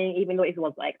housing, even though it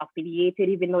was like affiliated,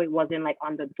 even though it wasn't like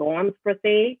on the dorms per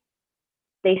se,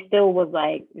 they still was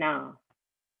like, nah,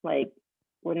 like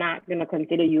we're not gonna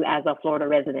consider you as a Florida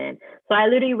resident. So I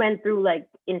literally went through like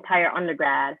entire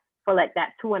undergrad for like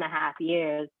that 2.5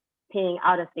 years paying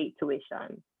out of state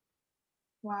tuition.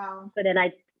 Wow. So then I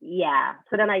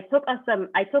took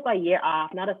a year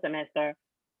off, not a semester,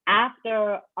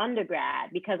 after undergrad,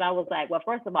 because I was like, well,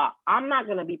 first of all, I'm not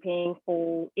gonna be paying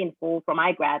in full for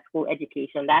my grad school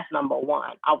education. That's number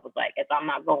one. I was like, if I'm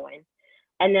not going.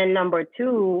 And then number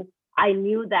two, I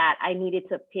knew that I needed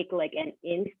to pick like an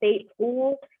in-state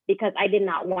school because I did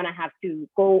not want to have to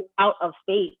go out of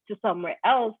state to somewhere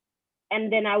else.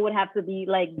 And then I would have to be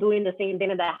like doing the same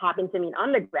thing that happened to me in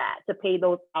undergrad to pay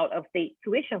those out of state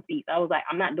tuition fees. I was like,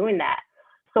 I'm not doing that.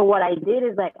 So what I did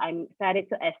is like I started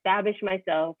to establish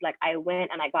myself. Like I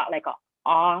went and I got like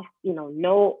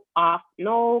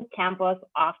no campus,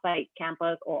 off-site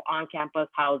campus or on-campus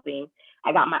housing.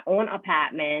 I got my own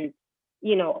apartment,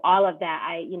 all of that.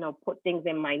 I, put things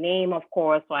in my name, of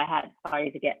course. So I had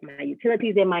started to get my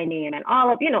utilities in my name and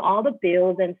all the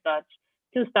bills and such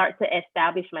to start to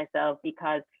establish myself,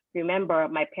 because remember,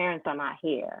 my parents are not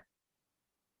here.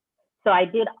 So I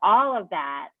did all of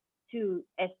that to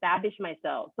establish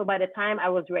myself. So by the time I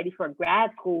was ready for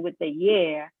grad school with the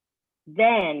year,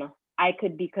 then I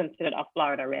could be considered a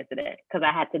Florida resident, because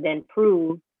I had to then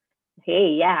prove,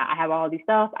 hey, yeah, I have all these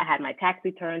stuff. I had my tax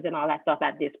returns and all that stuff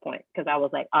at this point, because I was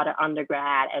like out of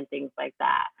undergrad and things like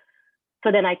that.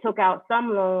 So then I took out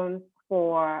some loans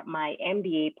for my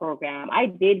MBA program. I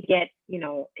did get,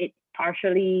 it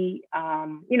partially,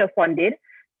 funded.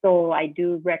 So I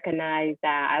do recognize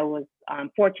that I was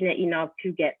fortunate enough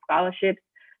to get scholarships.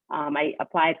 I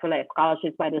applied for like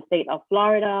scholarships by the state of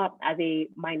Florida as a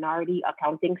minority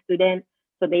accounting student.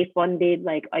 So they funded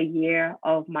like a year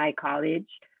of my college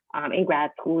in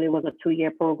grad school. It was a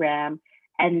 2-year program.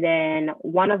 And then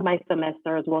one of my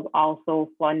semesters was also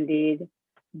funded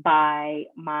by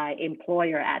my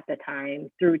employer at the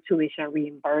time through tuition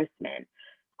reimbursement.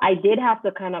 I did have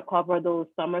to kind of cover those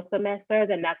summer semesters,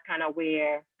 and that's kind of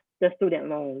where the student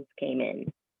loans came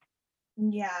in.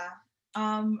 Yeah.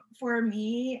 For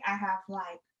me, I have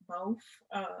like both.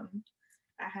 I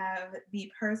have the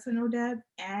personal debt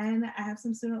and I have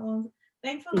some student loans.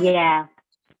 Thankfully, yeah.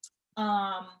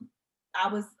 I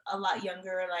was a lot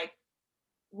younger, like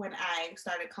when I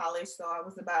started college, so I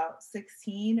was about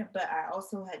 16, but I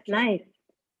also had nice.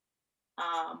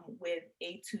 With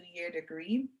a 2-year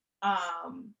degree.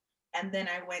 And then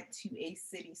I went to a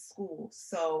city school.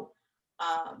 So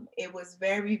it was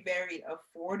very, very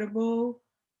affordable,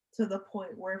 to the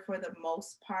point where for the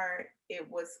most part it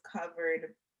was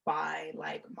covered by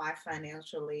like my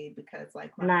financial aid, because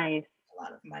like nice. A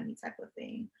lot of money type of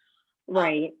thing.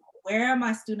 Right. Where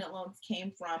my student loans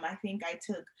came from, I think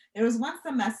there was one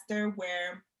semester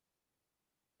where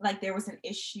like there was an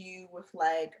issue with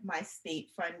like my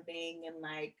state funding and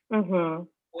like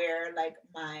where like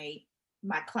my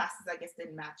classes, I guess,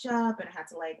 didn't match up, and I had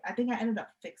to I think I ended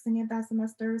up fixing it that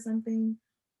semester or something.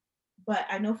 But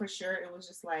I know for sure it was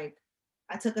just like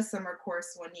I took a summer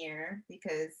course one year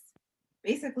because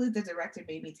basically the director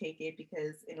made me take it,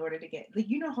 because in order to get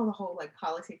how the whole like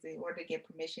politics, in order to get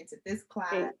permission to this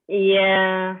class,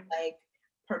 like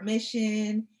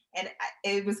permission, and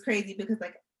it was crazy because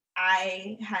like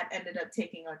I had ended up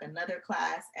taking like another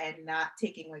class and not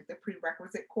taking like the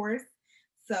prerequisite course.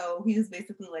 So he was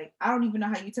basically like, I don't even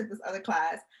know how you took this other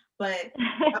class, but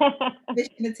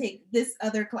permission to take this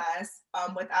other class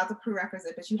without the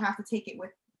prerequisite, but you have to take it with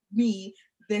me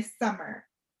this summer.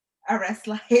 I rest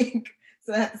like,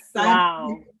 so I had to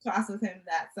sign class with him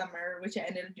that summer, which I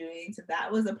ended up doing. So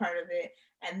that was a part of it.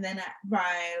 And then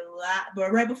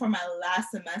but right before my last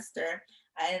semester,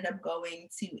 I ended up going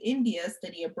to India,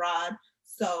 study abroad.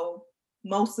 So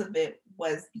most of it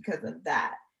was because of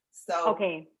that. So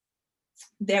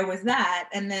there was that.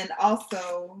 And then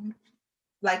also,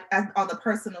 like on the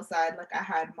personal side, like I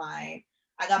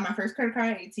got my first credit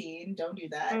card at 18. Don't do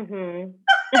that.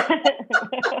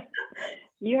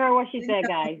 You heard what she said,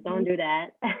 guys. Don't do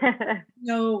that.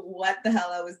 Know what the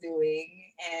hell I was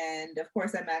doing. And of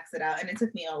course I maxed it out, and it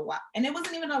took me a while. And it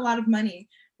wasn't even a lot of money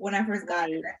when I first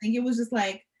got it. I think it was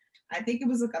like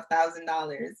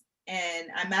 $1,000.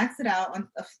 And I maxed it out on,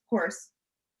 of course,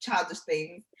 childish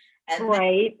things. And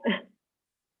then,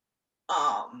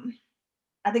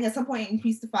 I think at some point it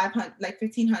increased to 500, like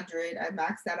 1,500. I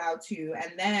maxed that out too.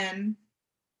 And then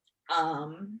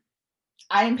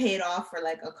I didn't pay it off for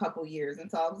like a couple years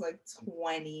until I was like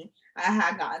 20. I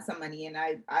had gotten some money and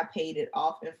I paid it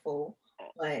off in full.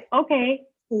 But Okay.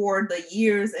 for the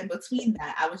years in between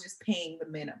that, I was just paying the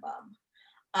minimum.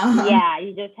 Yeah,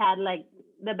 you just had like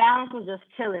the balance was just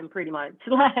chilling pretty much.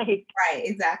 Like, Right,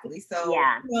 exactly. So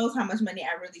yeah. who knows how much money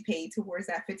I really paid towards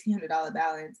that $1,500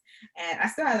 balance. And I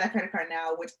still have that credit card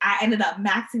now, which I ended up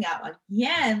maxing out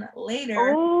again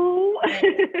later. Oh. I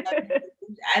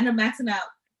ended up maxing out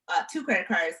 2 credit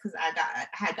cards because I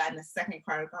had gotten a second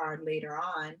credit card later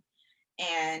on.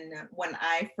 And when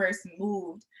I first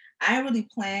moved, I really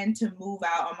planned to move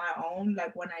out on my own,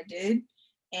 like when I did.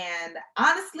 And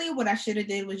honestly, what I should have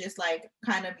did was just like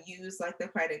kind of use like the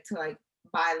credit to like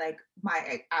buy like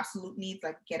my absolute needs,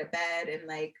 like get a bed and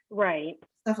like Right.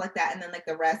 stuff like that. And then like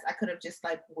the rest, I could have just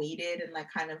like waited and like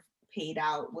kind of paid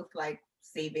out with like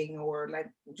saving or like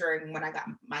during when I got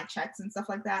my checks and stuff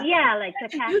like that. Yeah, like I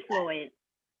to didn't cash do that. flow it.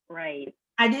 Right.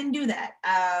 I didn't do that.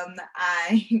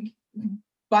 I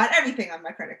bought everything on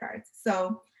my credit cards.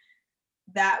 So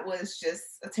that was just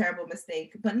a terrible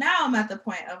mistake. But now I'm at the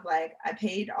point of like I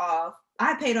paid off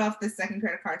the second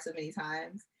credit card so many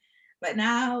times. But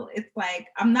now it's like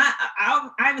I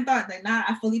haven't thought like now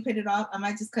I fully paid it off. I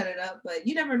might just cut it up, but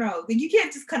you never know. Like you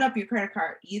can't just cut up your credit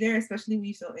card either, especially when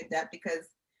you're so in debt because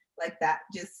like that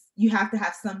just you have to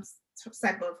have some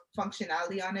type of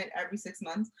functionality on it every 6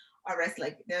 months, or else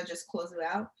like they'll just close it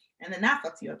out. And then that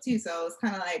fucks you up too. So it's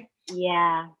kind of like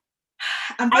Yeah.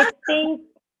 I'm I think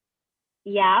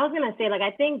yeah, I was gonna say, like,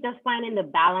 I think just finding the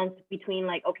balance between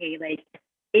like, okay, like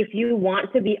if you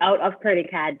want to be out of credit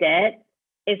card debt,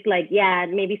 it's like, yeah,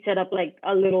 maybe set up like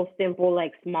a little simple,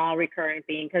 like small recurring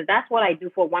thing. Cause that's what I do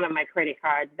for one of my credit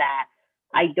cards that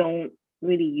I don't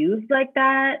really use like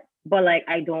that. But like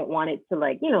I don't want it to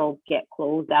like, get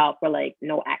closed out for like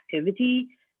no activity.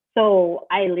 So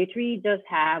I literally just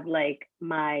have like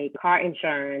my car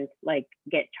insurance like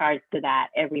get charged to that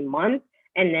every month.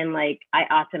 And then like I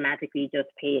automatically just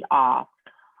pay it off.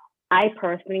 I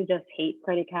personally just hate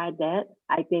credit card debt.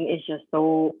 I think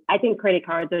credit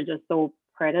cards are just so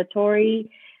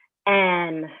predatory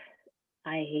and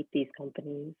I hate these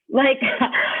companies. Like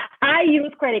I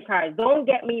use credit cards. Don't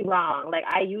get me wrong. Like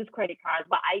I use credit cards,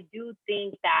 but I do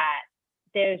think that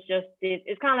there's just this,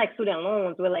 it's kind of like student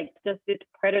loans where like just this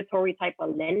predatory type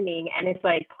of lending. And it's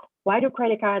like, why do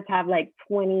credit cards have like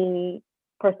 20%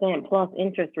 plus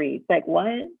interest rates? Like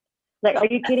what? Like, are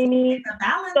you kidding me? the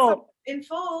balance So in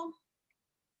full.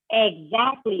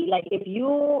 exactly. Like if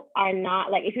you are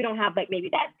not like if you don't have like maybe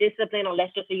that discipline, or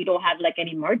let's just say you don't have like an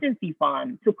emergency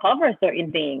fund to cover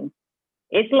certain things,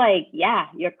 it's like, yeah,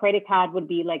 your credit card would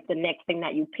be like the next thing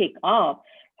that you pick up.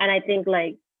 And I think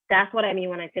like that's what I mean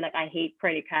when I say like I hate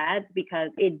credit cards,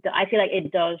 because I feel like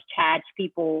it does charge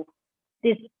people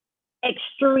this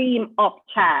extreme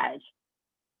upcharge.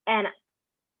 And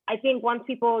I think once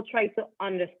people try to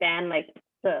understand like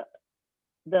the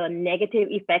negative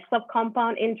effects of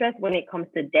compound interest when it comes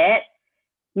to debt,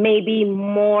 maybe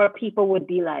more people would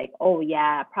be like, oh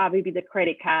yeah, probably the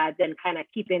credit cards and kind of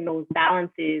keeping those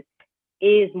balances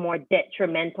is more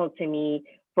detrimental to me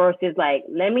versus like,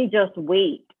 let me just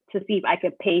wait to see if I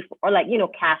could pay for, or like,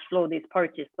 cash flow this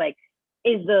purchase. Like,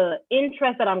 is the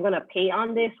interest that I'm going to pay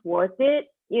on this worth it?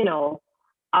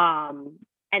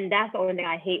 And that's the only thing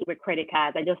I hate with credit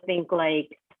cards. I just think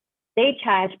like they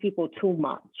charge people too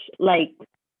much. Like,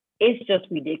 it's just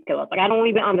ridiculous. Like, I don't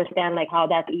even understand like how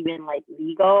that's even like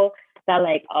legal, that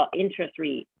like interest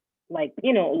rate, like,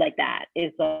 like that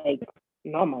is like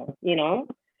normal,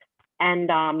 And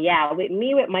yeah, with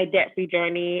my debt-free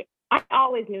journey, I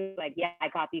always knew like, yeah, I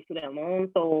got these student loans.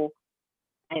 So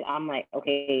I'm like,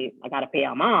 okay, I got to pay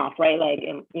them off, right? Like,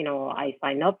 and, I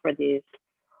signed up for this,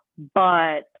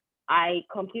 but I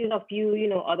completed a few,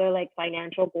 other like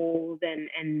financial goals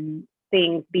and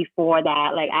things before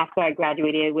that, like after I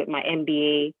graduated with my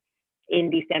MBA in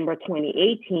December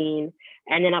 2018.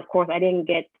 And then of course I didn't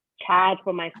get charged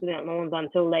for my student loans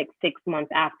until like 6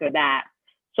 months after that.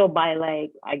 So by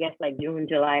like, I guess like June,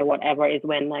 July, whatever is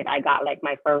when like I got like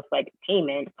my first like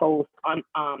payment post on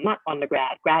not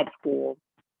undergrad, grad school.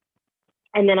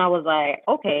 And then I was like,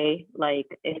 okay,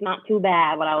 like it's not too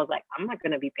bad. But I was like, I'm not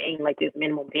gonna be paying like this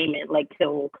minimum payment like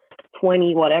till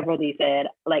 20 whatever they said.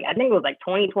 Like I think it was like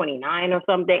 2029 or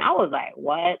something. I was like,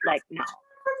 what? Like no.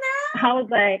 I was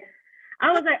like,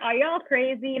 are y'all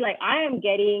crazy? Like I am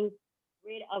getting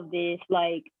rid of this.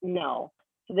 Like no.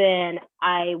 So then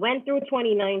I went through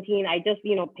 2019. I just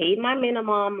paid my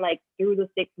minimum like through the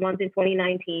 6 months in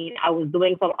 2019. I was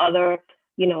doing some other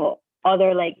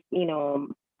like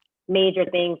major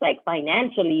things like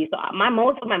financially. So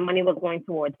most of my money was going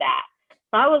towards that.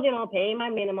 So I was, paying my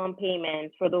minimum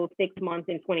payments for those 6 months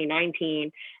in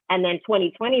 2019. And then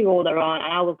 2020 rolled around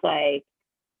and I was like,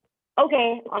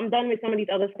 okay, I'm done with some of these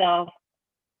other stuff.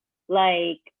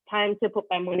 Like, time to put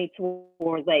my money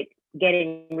towards like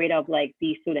getting rid of like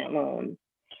these student loans.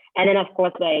 And then of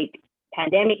course, like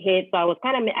pandemic hit. So I was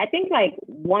kind of, I think like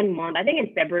 1 month, I think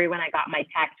in February when I got my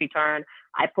tax return,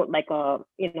 I put like a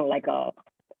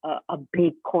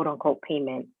big quote unquote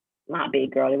payment. Not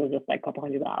big, girl. It was just like a couple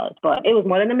 $100s, but it was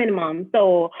more than the minimum.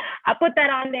 So I put that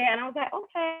on there and I was like,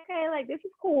 okay, like this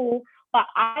is cool. But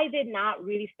I did not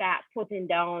really start putting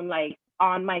down like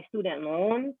on my student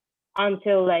loans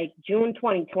until like June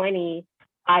 2020.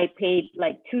 I paid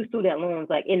like 2 student loans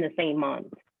like in the same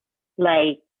month.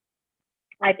 Like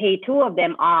I paid 2 of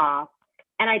them off.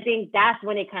 And I think that's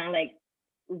when it kind of like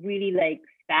really like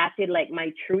started like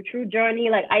my true journey.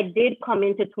 Like I did come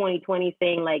into 2020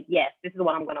 saying like, yes, this is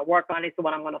what I'm going to work on. This is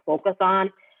what I'm going to focus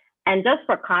on. And just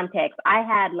for context, I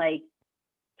had like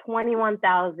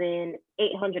 $21,800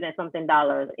 and something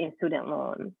in student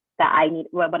loans that I need.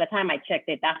 Well, by the time I checked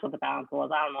it, that's what the balance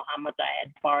was. I don't know how much I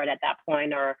had borrowed at that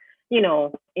point or,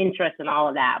 interest and all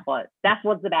of that, but that's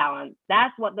what the balance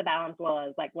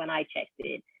was like when I checked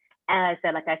it. And I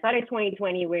said, like, I started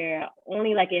 2020 where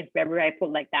only like in February, I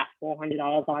put like that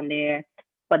 $400 on there,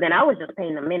 but then I was just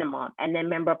paying the minimum. And then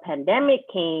remember pandemic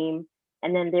came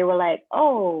and then they were like,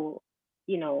 oh,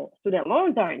 student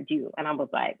loans aren't due. And I was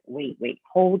like, wait,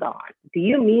 hold on. Do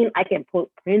you mean I can put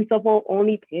principal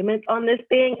only payments on this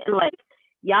thing? And like,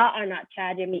 y'all are not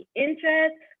charging me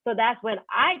interest. So that's when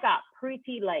I got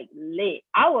pretty like lit.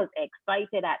 I was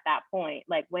excited at that point.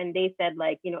 Like when they said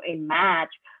like, in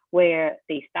March, where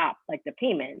they stopped like the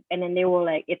payment. And then they were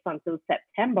like, it's until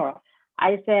September.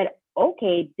 I said,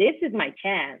 okay, this is my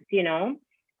chance,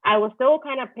 I was still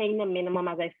kind of paying the minimum,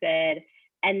 as I said.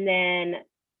 And then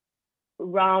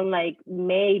around like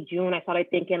May, June, I started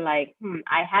thinking like,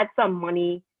 I had some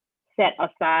money set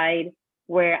aside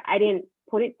where I didn't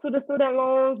put it to the student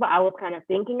loans, but I was kind of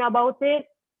thinking about it.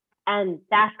 And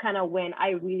that's kind of when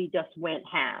I really just went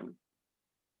ham.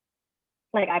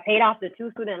 Like I paid off the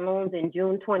 2 student loans in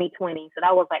June 2020. So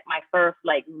that was like my first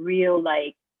like real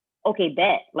like, okay,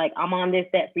 bet. Like I'm on this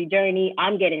debt-free journey.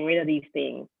 I'm getting rid of these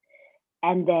things.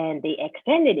 And then they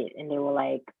extended it and they were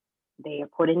like, they are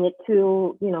putting it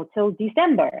to, till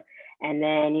December. And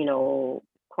then,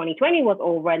 2020 was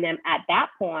over. And then at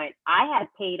that point, I had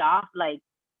paid off like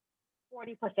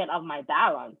 40% of my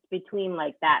balance between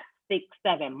like that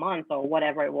 6-7 months or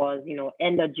whatever it was,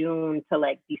 end of June to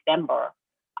like December.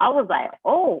 I was like,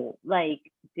 oh, like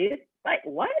this, like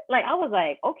what? Like I was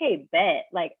like, okay, bet.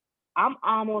 Like I'm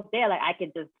almost there. Like I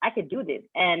could do this.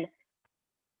 And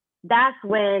that's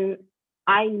when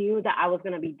I knew that I was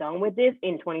gonna be done with this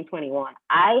in 2021.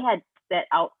 I had set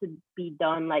out to be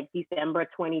done like December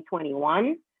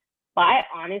 2021, but I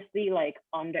honestly like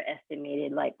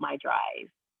underestimated like my drive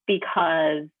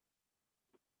because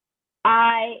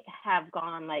I have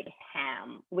gone like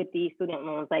ham with these student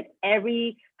loans. Like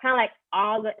every kind of like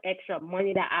all the extra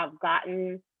money that I've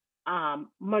gotten,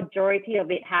 majority of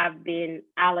it have been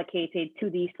allocated to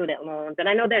these student loans. And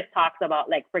I know there's talks about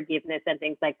like forgiveness and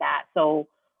things like that. So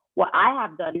what I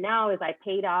have done now is I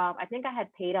think I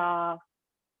had paid off,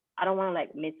 I don't want to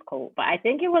like misquote, but I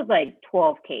think it was like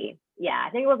 12K. Yeah, I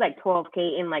think it was like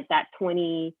 12K in like that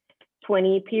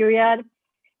 2020 period.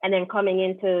 And then coming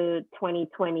into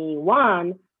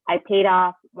 2021, I paid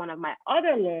off one of my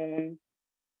other loans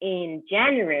in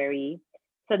January.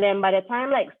 So then by the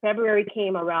time like February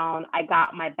came around, I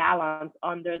got my balance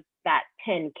under that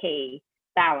 10K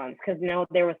balance. Cause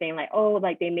they were saying like, oh,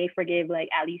 like they may forgive like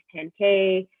at least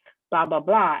 10K, blah, blah,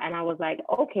 blah. And I was like,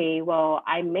 okay, well,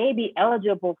 I may be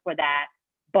eligible for that,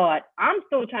 but I'm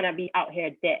still trying to be out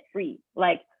here debt free.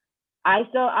 Like I'm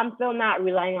still not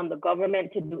relying on the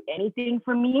government to do anything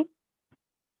for me.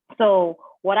 So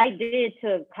what I did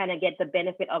to kind of get the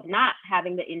benefit of not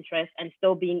having the interest and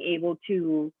still being able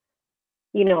to,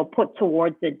 put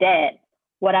towards the debt,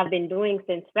 what I've been doing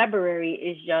since February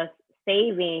is just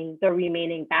saving the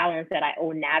remaining balance that I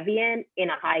owe Navient in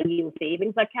a high yield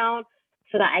savings account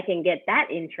so that I can get that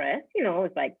interest.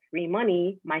 It's like free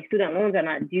money. My student loans are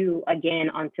not due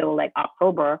again until like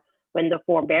October when the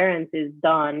forbearance is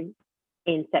done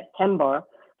in September.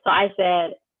 So I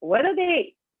said, whether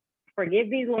they forgive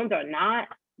these loans or not,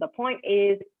 the point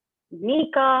is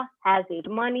Nika has his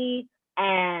money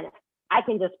and I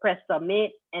can just press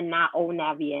submit and not owe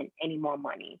Navient any more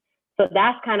money. So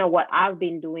that's kind of what I've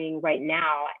been doing right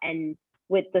now. And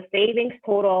with the savings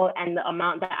total and the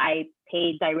amount that I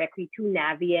paid directly to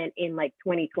Navient in like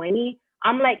 2020,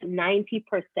 I'm like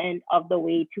 90% of the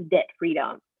way to debt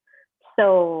freedom.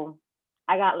 So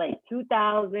I got like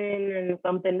 2,000 and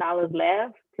something dollars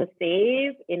left to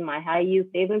save in my high yield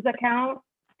savings account,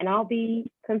 and I'll be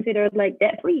considered like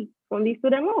debt free from these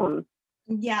student loans.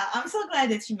 Yeah, I'm so glad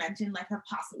that you mentioned like a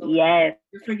possibility Yes.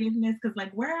 of forgiveness, because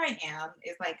like where I am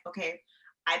is like, okay,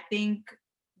 I think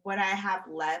what I have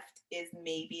left is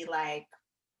maybe like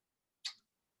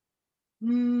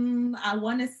I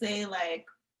want to say like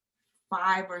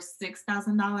 $5,000 or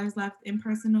 $6,000 left in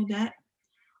personal debt.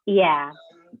 Yeah.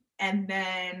 And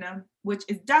then, which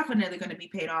is definitely going to be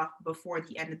paid off before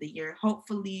the end of the year.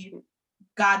 Hopefully,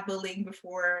 God willing,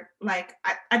 before like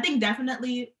I think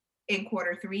definitely in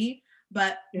quarter 3,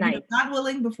 but Nice. God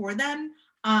willing before then.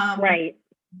 Right.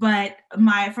 But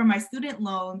for my student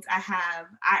loans,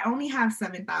 I only have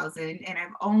 7,000, and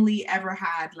I've only ever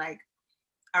had like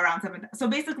around 7. So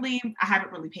basically, I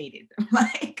haven't really paid it.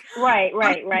 Like Right.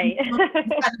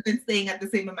 I've been staying at the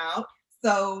same amount.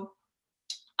 So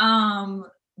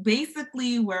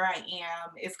basically where I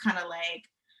am is kind of like,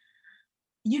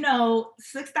 $6,000,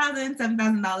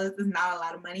 $7,000 is not a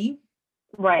lot of money.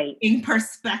 Right. In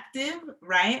perspective,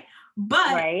 right?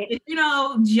 But right. if,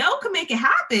 Joe can make it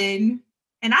happen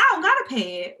and I don't gotta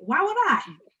pay it, why would I?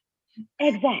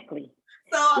 Exactly.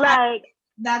 So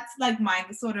that's like my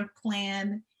sort of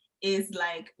plan is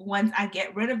like, once I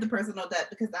get rid of the personal debt,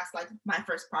 because that's like my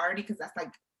first priority, because that's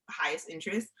like highest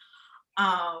interest.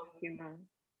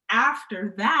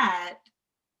 After that,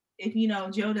 if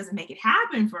Joe doesn't make it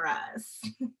happen for us,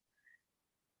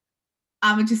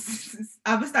 I'm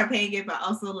gonna start paying it, but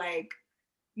also like,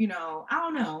 I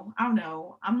don't know.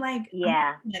 I'm like,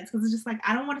 because it's just like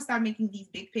I don't want to start making these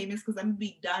big payments because I'm gonna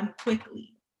be done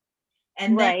quickly.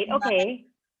 And then okay.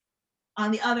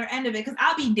 On the other end of it, because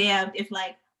I'll be damned if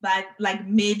like by like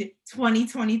mid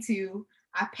 2022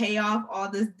 I pay off all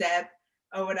this debt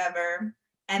or whatever,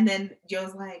 and then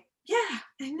Joe's like, yeah,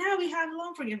 and now we have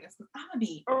loan forgiveness. I'm gonna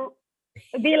be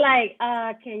like,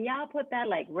 can y'all put that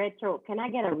like retro? Can I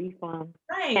get a refund?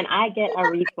 Right. Can I get a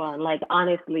refund? Like,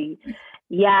 honestly,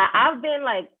 yeah, I've been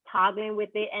like toggling with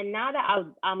it, and now that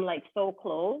I'm like so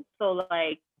close, so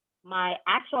like my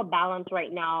actual balance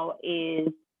right now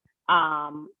is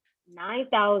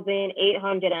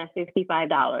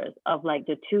 $9,865 of like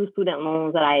the 2 student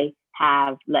loans that I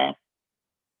have left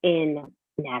in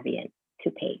Navient to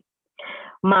pay.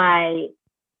 My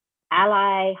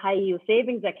Ally high yield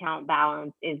savings account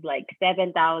balance is like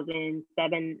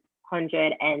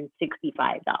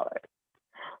 $7,765.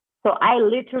 So I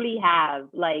literally have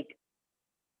like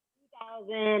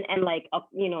 2,000 and like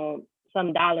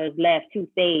some dollars left to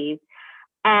save.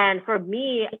 And for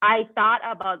me, I thought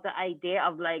about the idea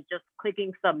of like just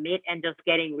clicking submit and just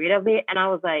getting rid of it. And I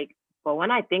was like, but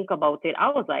when I think about it, I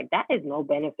was like, that is no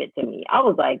benefit to me. I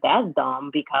was like, that's dumb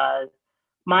because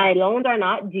my loans are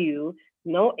not due.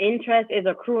 No interest is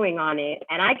accruing on it.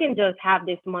 And I can just have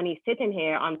this money sitting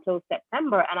here until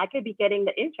September and I could be getting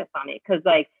the interest on it. Cause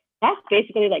like, that's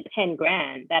basically like 10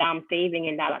 grand that I'm saving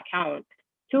in that account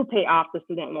to pay off the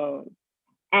student loans.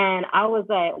 And I was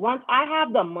like, once I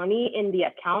have the money in the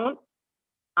account,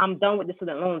 I'm done with the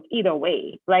student loans either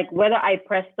way, like whether I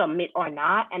press submit or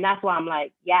not. And that's why I'm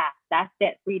like, yeah, that's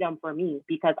debt freedom for me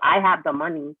because I have the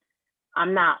money.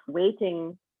 I'm not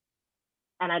waiting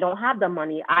and I don't have the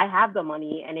money. I have the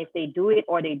money. And if they do it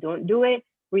or they don't do it,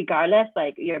 regardless,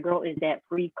 like your girl is debt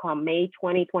free come May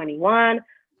 2021,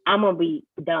 I'm going to be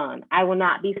done. I will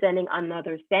not be sending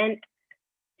another cent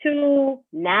to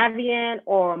Navient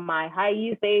or my high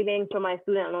yield savings for my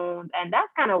student loans. And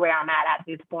that's kind of where I'm at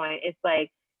this point. It's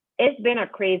like, it's been a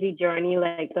crazy journey,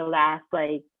 like the last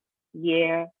like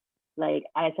year. Like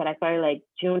I said, I started like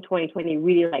June 2020,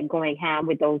 really like going ham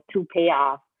with those 2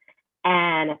 payoffs.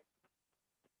 And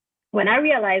when I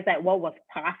realized that what was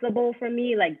possible for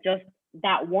me, like just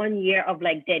that 1 year of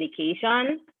like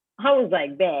dedication, I was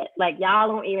like, bet, like y'all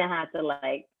don't even have to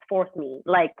like force me.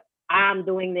 Like I'm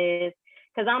doing this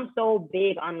because I'm so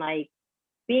big on like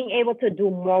being able to do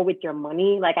more with your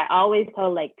money. Like I always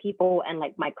tell like people and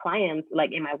like my clients,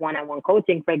 like in my one-on-one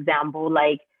coaching, for example,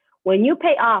 like when you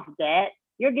pay off debt,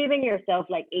 you're giving yourself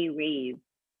like a raise,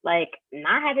 like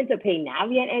not having to pay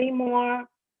Navient anymore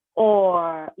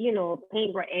or,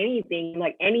 paying for anything,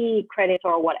 like any credits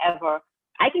or whatever.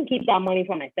 I can keep that money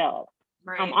for myself.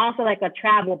 Right. I'm also like a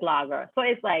travel blogger. So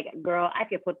it's like, girl, I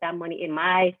could put that money in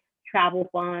my travel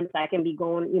fund so I can be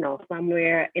going,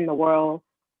 somewhere in the world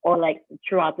or like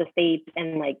throughout the states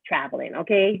and like traveling.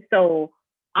 Okay. So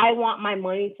I want my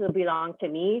money to belong to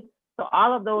me. So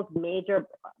all of those major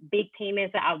big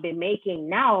payments that I've been making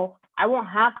now, I won't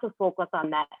have to focus on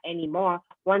that anymore.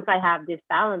 Once I have this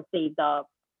balance saved up,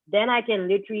 then I can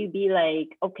literally be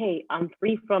like, okay, I'm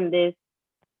free from this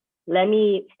let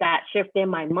me start shifting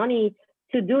my money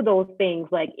to do those things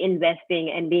like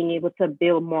investing and being able to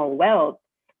build more wealth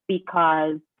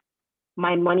because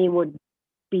my money would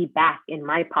be back in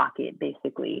my pocket,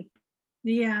 basically.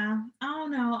 Yeah, I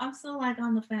don't know. I'm still like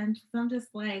on the fence. I'm just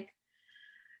like,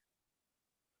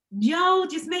 yo,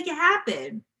 just make it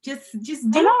happen. Just I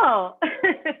do know.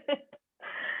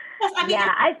 Yes, I mean,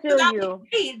 Yeah, I feel that you. would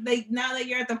be great. Like now that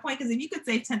you're at the point, because if you could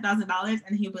save $10,000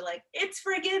 and he'll be like, "It's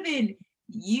forgiven,"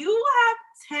 you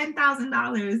have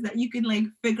 $10,000 that you can like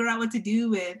figure out what to do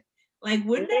with. Like,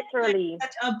 wouldn't that be like Literally.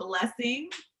 such a blessing?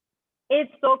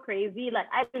 It's so crazy. Like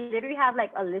I literally have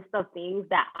like a list of things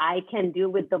that I can do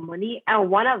with the money.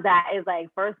 And one of that is like,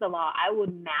 first of all, I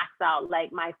would max out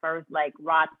like my first like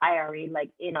Roth IRA like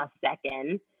in a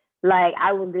second. Like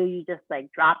I would literally just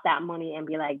like drop that money and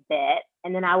be like bet.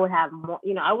 And then I would have more,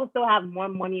 I would still have more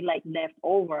money like left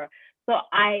over. So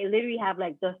I literally have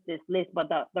like just this list, but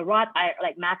the Roth I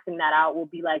like maxing that out will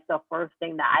be like the first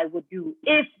thing that I would do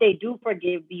if they do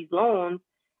forgive these loans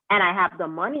and I have the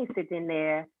money sitting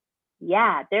there.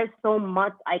 Yeah, there's so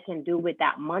much I can do with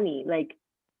that money. Like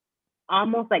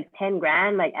almost like 10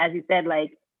 grand. Like as you said,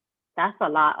 like that's a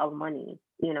lot of money.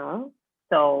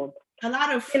 So, A lot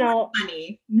of you free know,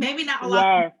 money, maybe not a lot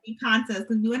of yes, free contests,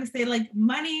 because we want to say like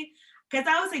money. Because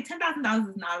I would say $10,000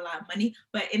 is not a lot of money,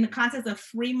 but in the context of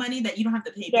free money that you don't have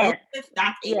to pay bills yes, with,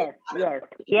 that's a yes, lot of yes.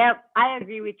 money. Yep, I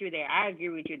agree with you there.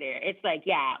 It's like,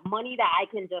 yeah, money that I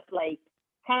can just like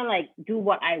kind of like do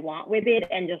what I want with it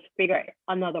and just figure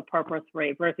another purpose for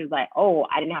it versus like, oh,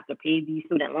 I didn't have to pay these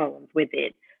student loans with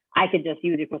it. I could just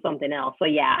use it for something else. So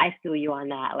yeah, I feel you on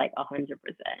that like 100%.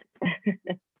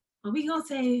 But we gonna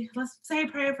say, let's say a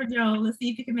prayer for Joe. Let's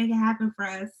see if he can make it happen for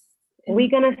us. We're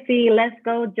gonna see. Let's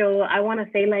go, Joe. I want to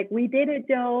say like we did it,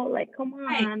 Joe. Like come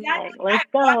Right, on, exactly. like let's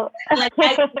go. I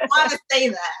want to say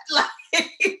that.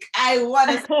 Like I want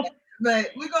to say that,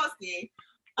 but we're gonna see.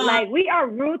 Like we are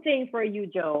rooting for you,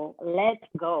 Joe. Let's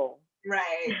go.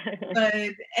 Right.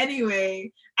 But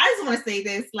anyway, I just want to say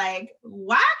this: like,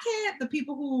 why can't the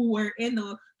people who were in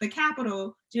the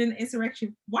Capitol during the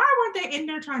insurrection, why weren't they in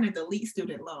there trying to delete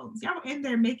student loans? Y'all were in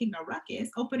there making a ruckus,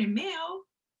 opening mail,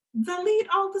 delete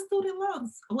all the student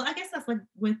loans. Well, I guess that's like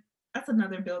that's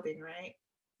another building, right?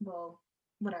 Well,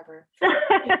 whatever.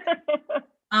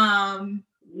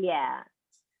 Yeah.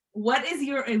 What is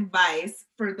your advice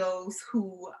for those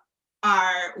who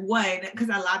are because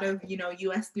a lot of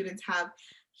US students have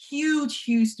huge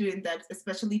student debts,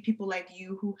 especially people like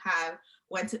you who have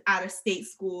went to out of state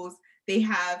schools. They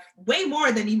have way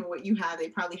more than even what you have. They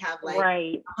probably have like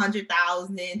right.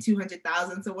 100,000,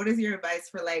 200,000. So what is your advice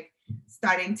for like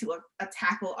starting to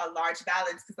tackle a large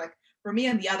balance? Because like for me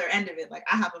on the other end of it, like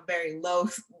I have a very low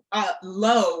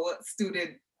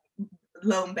student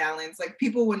loan balance. Like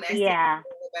people when they say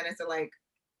balance are like,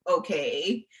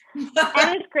 okay.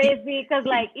 And it's crazy because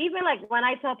like even like when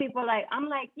I tell people like I'm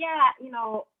like, yeah,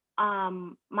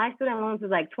 my student loans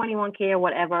is like 21K or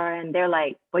whatever, and they're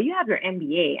like, well, you have your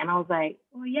MBA. And I was like,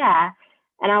 well, yeah.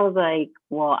 And I was like,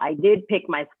 well, I did pick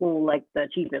my school, like the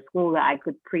cheapest school that I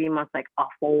could pretty much like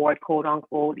afford, quote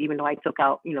unquote, even though I took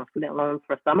out, student loans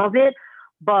for some of it.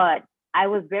 But I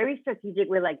was very strategic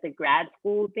with like the grad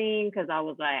school thing because I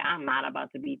was like, I'm not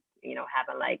about to be,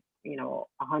 having like,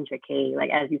 100K,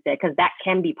 like as you said, because that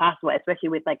can be possible, especially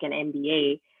with like an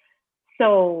MBA.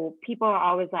 So people are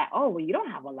always like, oh, well, you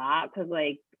don't have a lot because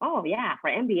like, oh yeah, for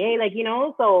MBA, like,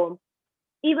 so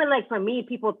even like for me,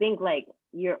 people think like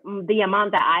the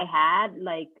amount that I had,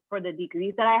 like for the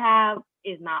degrees that I have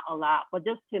is not a lot, but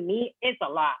just to me, it's a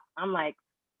lot. I'm like,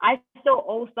 I still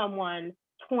owe someone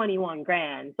 21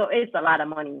 grand. So it's a lot of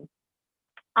money.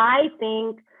 I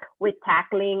think with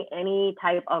tackling any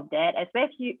type of debt,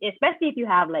 especially if you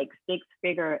have like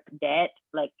 6-figure debt,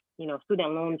 like,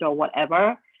 student loans or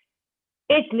whatever,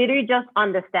 it's literally just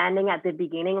understanding at the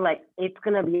beginning, like it's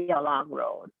going to be a long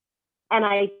road. And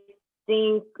I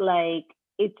think like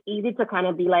it's easy to kind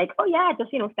of be like, oh yeah,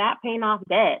 just, start paying off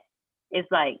debt. It's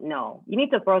like, no, you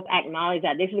need to first acknowledge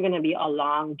that this is going to be a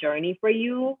long journey for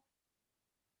you,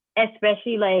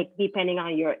 especially like depending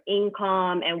on your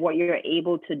income and what you're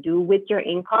able to do with your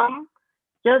income.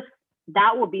 Just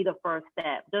that will be the first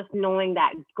step. Just knowing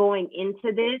that going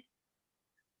into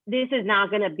this is not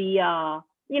going to be a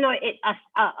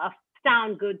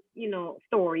sound good,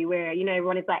 story where,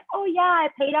 everyone is like, oh yeah, I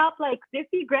paid off like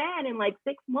 50 grand in like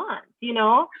 6 months,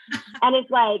 and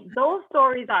it's like, those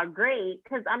stories are great.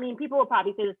 Cause I mean, people will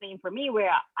probably say the same for me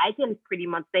where I can pretty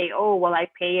much say, oh, well, I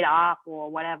paid off or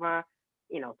whatever,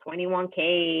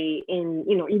 21K in,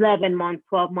 11 months,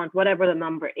 12 months, whatever the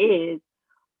number is.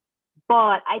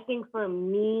 But I think for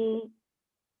me,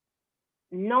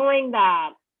 knowing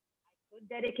that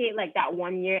dedicate like that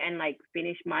 1 year and like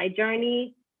finish my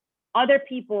journey, other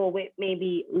people with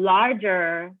maybe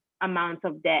larger amounts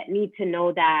of debt need to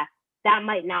know that that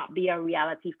might not be a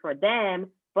reality for them,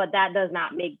 but that does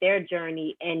not make their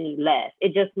journey any less.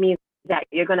 It just means that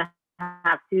you're going to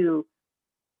have to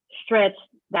stretch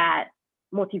that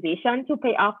motivation to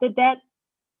pay off the debt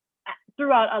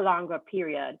throughout a longer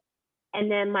period. And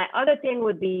then my other thing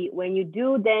would be when you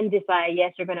do then decide,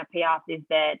 yes, you're going to pay off this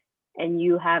debt, and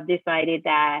you have decided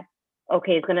that,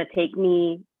 okay, it's going to take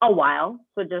me a while.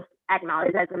 So just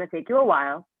acknowledge that it's going to take you a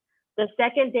while. The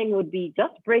second thing would be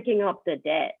just breaking up the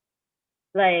debt.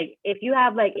 Like if you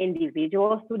have like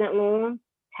individual student loans,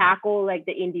 tackle like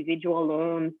the individual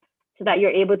loans so that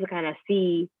you're able to kind of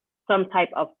see some type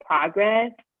of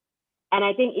progress. And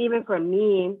I think even for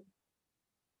me,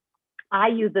 I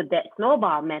use the debt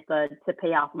snowball method to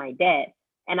pay off my debt.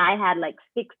 And I had like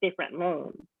 6 different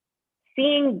loans.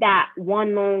 Seeing that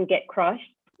one loan get crushed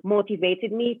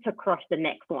motivated me to crush the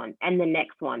next one and the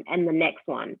next one and the next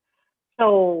one.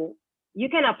 So you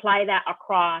can apply that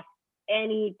across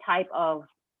any type of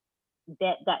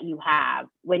debt that you have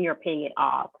when you're paying it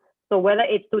off. So whether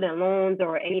it's student loans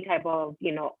or any type of,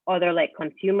 other like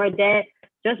consumer debt,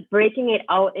 just breaking it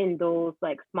out in those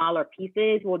like smaller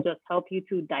pieces will just help you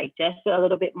to digest it a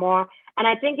little bit more. And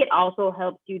I think it also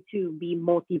helps you to be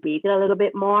motivated a little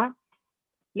bit more.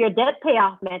 Your debt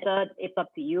payoff method, it's up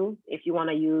to you. If you want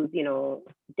to use,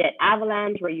 debt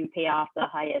avalanche, where you pay off the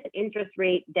highest interest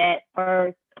rate debt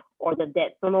first, or the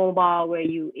debt snowball, where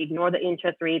you ignore the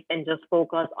interest rates and just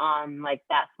focus on like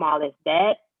that smallest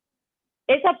debt.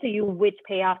 It's up to you which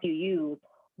payoff you use,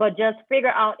 but just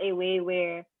figure out a way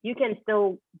where you can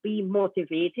still be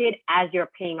motivated as you're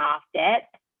paying off debt,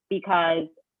 because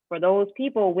for those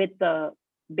people with the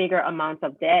bigger amounts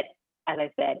of debt, as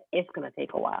I said, it's going to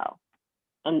take a while.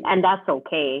 And that's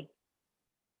okay.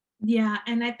 Yeah,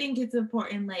 and I think it's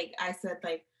important, like I said,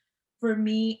 like for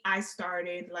me, I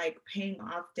started like paying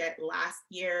off debt last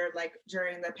year, like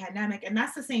during the pandemic. And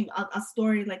that's the same, a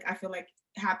story like I feel like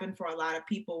happened for a lot of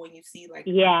people when you see like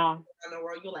Yeah. in the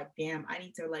world, you're like, damn, I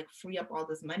need to like free up all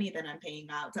this money that I'm paying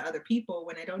out to other people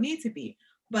when I don't need to be.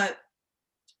 But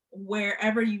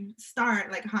wherever you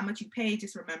start, like how much you pay,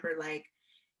 just remember, like,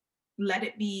 let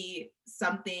it be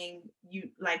something you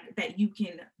like that you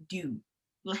can do.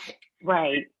 Like,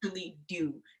 right. Actually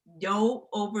do. Don't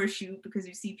overshoot because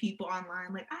you see people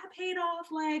online like, I paid off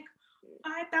like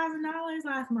 $5,000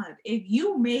 last month. If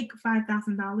you make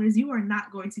 $5,000, you are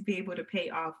not going to be able to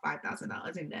pay off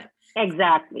 $5,000 in debt.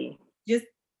 Exactly. Just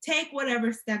take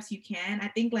whatever steps you can. I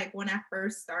think like when I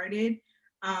first started,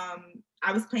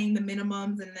 I was paying the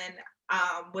minimums, and then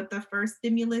with the first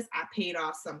stimulus, I paid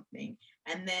off something.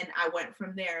 And then I went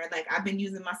from there. Like I've been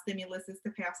using my stimuluses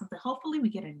to pay off something. Hopefully we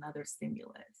get another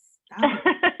stimulus.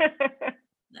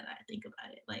 Then I think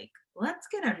about it. Like, let's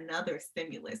get another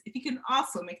stimulus. If you can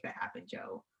also make that happen,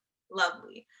 Joe,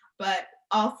 lovely. But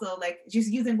also like just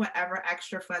using whatever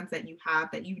extra funds that you have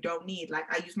that you don't need. Like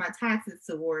I use my taxes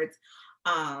towards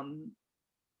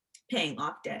paying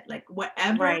off debt. Like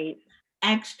whatever right.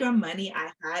 extra money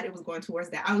I had, it was going towards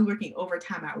that. I was working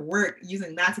overtime at work,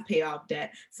 using that to pay off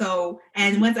debt. So,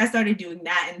 and once I started doing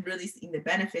that and really seeing the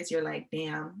benefits, you're like,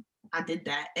 damn, I did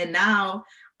that. And now,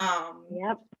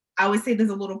 yep. I would say there's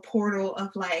a little portal of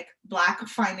like Black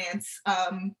finance, I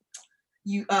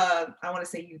want to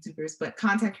say YouTubers, but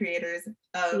content creators,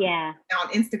 on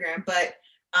Instagram. But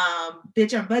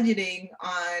Bitch I'm Budgeting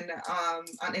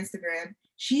on Instagram,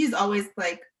 she's always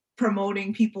like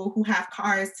promoting people who have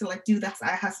cars to like do the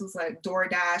side hustles like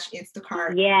DoorDash,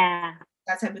 Instacart,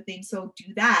 that type of thing. So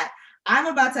do that. I'm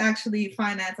about to actually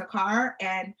finance a car,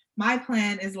 and my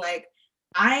plan is like,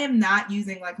 I am not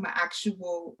using like my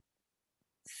actual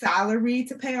salary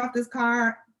to pay off this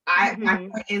car. My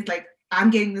point is like, I'm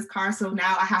getting this car, so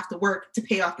now I have to work to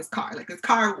pay off this car. Like this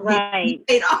car will be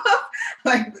paid off.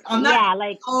 Like I'm not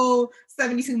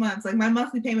 72 months. Like my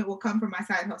monthly payment will come from my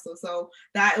side hustle. So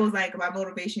that was like my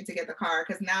motivation to get the car.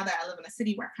 Because now that I live in a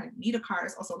city where I kind of need a car,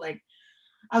 it's also like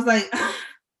I was like, I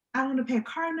don't want to pay a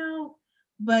car note.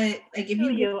 But like if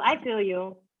I feel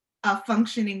you. A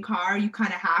functioning car, you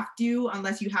kind of have to,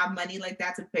 unless you have money like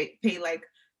that to pay like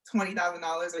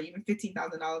 $20,000 or even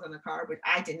 $15,000 on the car, which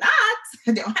I did not.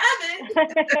 I don't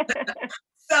have it.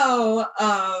 So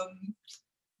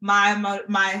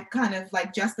my kind of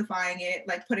like justifying it,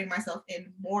 like putting myself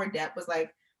in more debt, was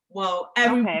like, well,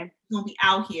 everyone's gonna be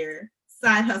out here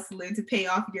side hustling to pay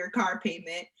off your car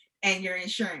payment and your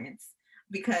insurance.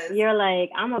 Because you're like,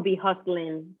 I'm gonna be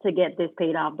hustling to get this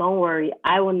paid off. Don't worry,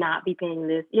 I will not be paying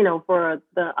this, for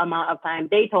the amount of time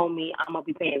they told me I'm gonna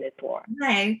be paying this for.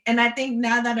 Right. And I think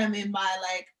now that I'm in my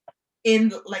like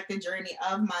in like the journey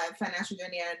of my financial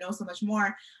journey, and I know so much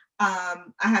more. I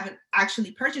haven't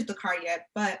actually purchased the car yet,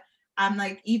 but I'm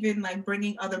like even like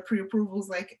bringing other pre-approvals.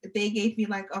 Like they gave me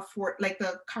like like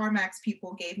the CarMax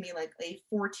people gave me like a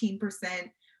 14%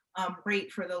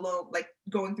 rate for the loan, like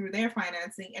going through their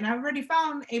financing, and I already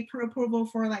found a pre-approval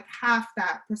for like half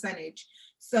that percentage.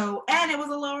 So, and it was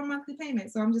a lower monthly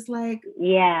payment. So I'm just like,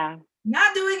 Yeah.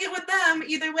 not doing it with them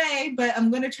either way. But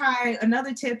I'm gonna try.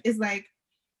 Another tip is like,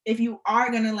 if you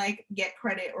are gonna like get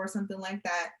credit or something like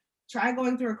that, try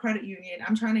going through a credit union.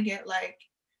 I'm trying to get like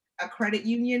a credit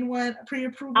union one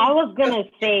pre-approval. I was gonna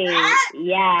say,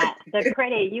 yeah, the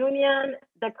credit union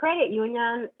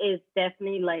is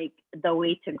definitely like the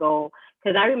way to go.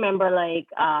 Cause I remember like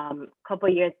a couple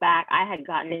of years back, I had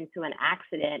gotten into an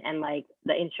accident and like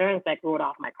the insurance like wrote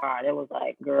off my car. It was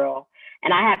like, girl,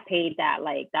 and I had paid that,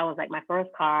 like that was like my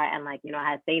first car, and like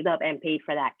I had saved up and paid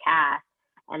for that cash.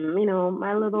 And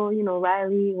my little,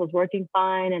 Riley was working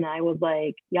fine, and I was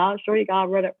like, y'all sure y'all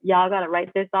gotta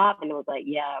write this off? And it was like,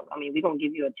 yeah, I mean, we're gonna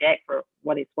give you a check for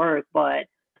what it's worth, but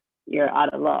you're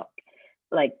out of luck.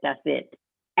 Like that's it.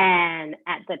 And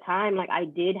at the time, like I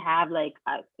did have like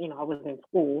I was in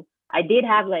school. I did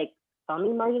have like some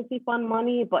emergency fund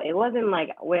money, but it wasn't like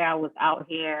where I was out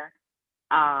here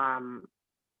um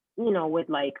with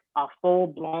like a full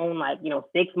blown, like,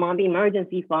 6-month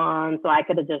emergency fund. So I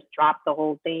could have just dropped the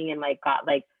whole thing and like got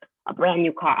like a brand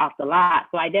new car off the lot.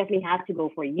 So I definitely had to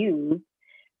go for used.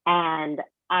 And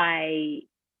I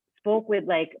spoke with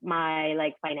like my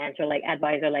like financial like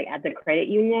advisor like at the credit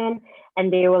union,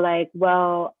 and they were like,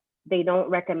 well, they don't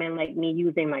recommend like me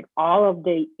using like all of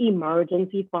the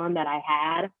emergency fund that I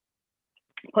had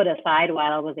put aside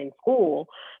while I was in school.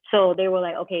 So they were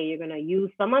like, okay, you're gonna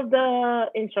use some of the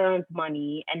insurance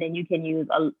money, and then you can use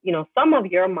some of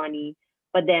your money.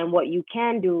 But then what you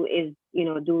can do is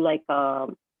do like a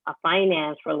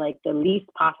finance for like the least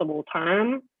possible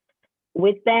term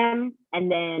with them, and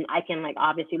then I can like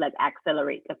obviously like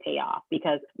accelerate the payoff,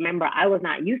 because remember, I was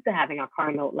not used to having a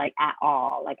car note like at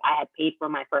all. Like I had paid for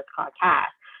my first car cash.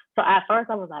 So at first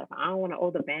I was like, I don't want to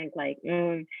owe the bank, like,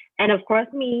 and of course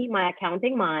my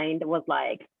accounting mind was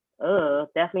like,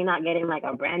 definitely not getting like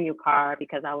a brand new car,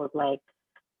 because I was like,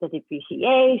 the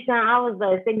depreciation. I was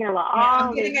like thinking about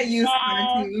I'm getting a used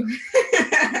car too.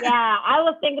 Yeah, I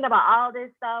was thinking about all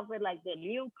this stuff with like the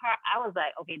new car. I was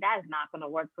like, okay, that is not gonna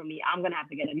work for me. I'm gonna have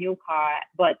to get a new car.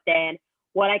 But then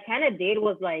what I kind of did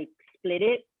was like split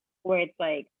it, where it's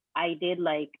like I did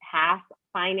like half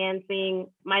financing.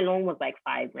 My loan was like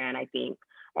 $5,000, I think,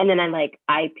 and then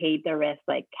I paid the rest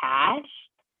like cash.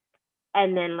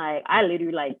 And then like I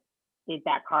literally like did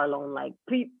that car loan like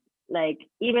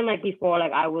even like before,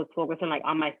 like I was focusing like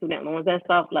on my student loans and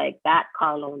stuff, like that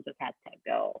car loan just had to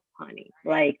go, honey.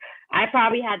 Like I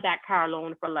probably had that car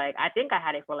loan for like, I think I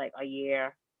had it for like a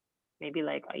year, maybe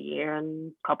like a year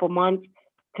and a couple months.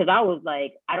 Cause I was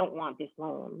like, I don't want this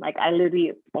loan. Like I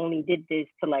literally only did this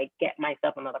to like get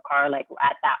myself another car, like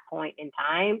at that point in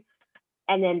time.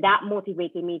 And then that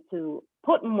motivated me to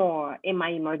put more in my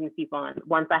emergency fund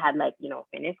once I had like,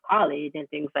 finished college and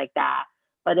things like that.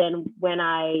 But then when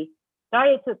I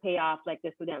started to pay off like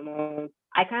the student loans,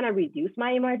 I kind of reduced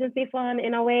my emergency fund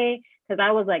in a way, because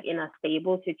I was like in a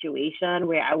stable situation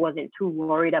where I wasn't too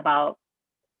worried about,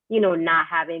 not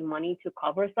having money to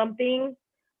cover something.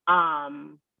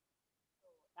 That's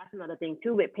another thing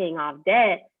too with paying off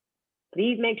debt.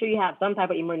 Please make sure you have some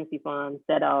type of emergency fund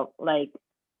set up. Like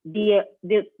the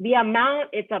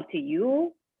amount, it's up to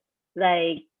you.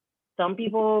 Like some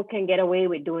people can get away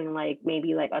with doing like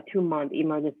maybe like a 2-month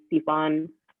emergency fund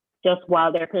just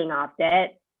while they're paying off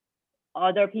debt.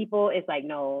 Other people, it's like,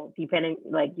 no, depending,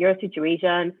 like your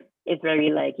situation is very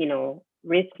like,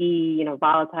 risky,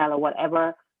 volatile or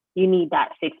whatever. You need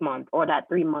that 6 month or that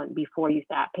 3 month before you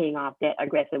start paying off debt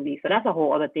aggressively. So that's a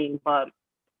whole other thing. But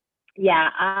yeah,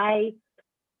 I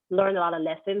learned a lot of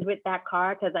lessons with that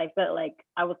car, because I felt like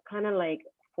I was kind of like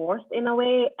forced in a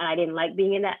way, and I didn't like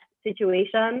being in that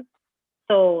situation.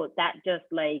 So that just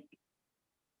like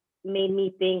made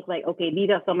me think like, okay, these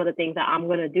are some of the things that I'm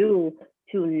going to do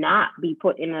to not be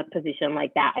put in a position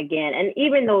like that again. And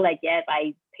even though like, yes,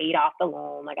 I paid off the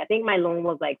loan, like I think my loan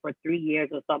was like for 3 years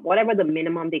or something, whatever the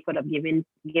minimum they could have given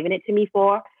it to me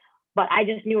for. But I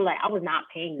just knew like I was not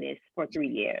paying this for 3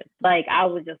 years. Like I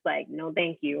was just like, no,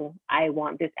 thank you. I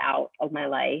want this out of my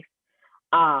life.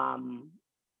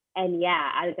 And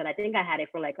yeah, as I said, I think I had it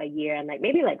for like a year and like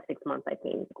maybe like 6 months, I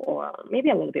think, or maybe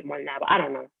a little bit more than that, but I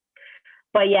don't know.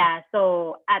 But yeah,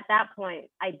 so at that point,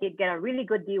 I did get a really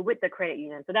good deal with the credit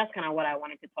union. So that's kind of what I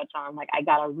wanted to touch on. Like I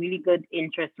got a really good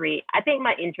interest rate. I think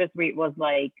my interest rate was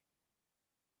like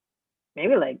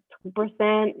maybe like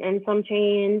 2% and some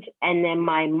change. And then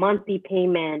my monthly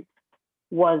payment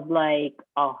was like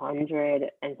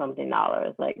 100 and something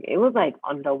dollars. Like it was like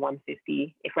under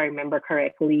 150, if I remember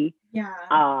correctly. Yeah.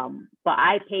 But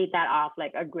I paid that off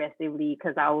like aggressively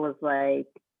because I was like,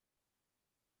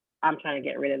 I'm trying to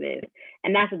get rid of this.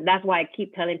 And that's why I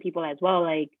keep telling people as well,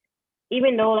 like,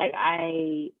 even though like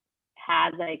I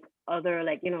had like other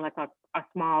like, like a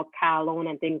small car loan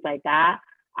and things like that,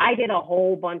 I did a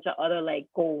whole bunch of other like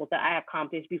goals that I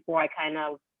accomplished before I kind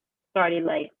of started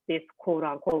like this quote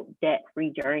unquote debt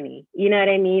free journey. You know what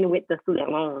I mean? With the student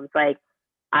loans. Like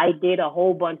I did a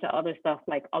whole bunch of other stuff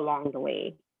like along the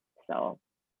way. So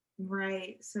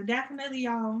Right. So definitely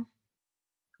y'all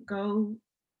go,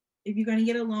 if you're gonna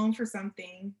get a loan for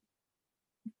something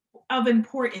of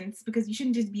importance, because you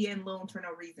shouldn't just be in loans for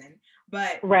no reason,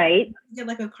 but right. get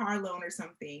like a car loan or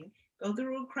something, go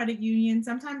through a credit union.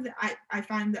 Sometimes I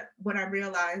find that what I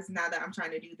realize now that I'm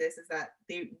trying to do this is that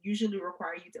they usually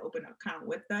require you to open an account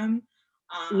with them.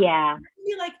 Yeah.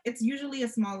 Like it's usually a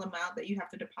small amount that you have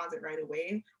to deposit right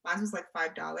away. Mine was like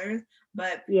 $5,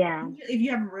 but yeah, if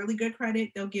you have really good credit,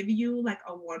 they'll give you like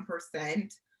a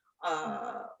 1%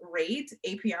 rate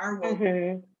APR. Well,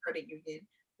 credit union,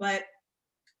 but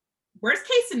worst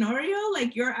case scenario,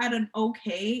 like you're at an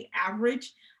okay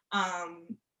average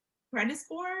credit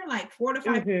score, like 4 to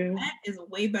 5% is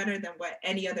way better than what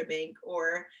any other bank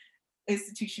or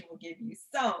institution will give you.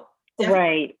 So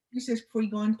right. Research before you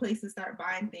go in place and start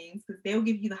buying things, because they'll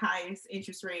give you the highest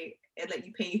interest rate and let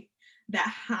you pay that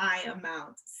high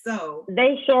amount. So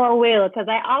they sure will, because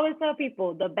I always tell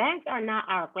people the banks are not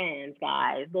our friends,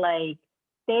 guys. Like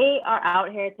they are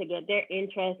out here to get their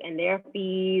interest and their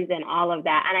fees and all of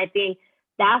that. And I think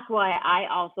that's why I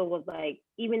also was like,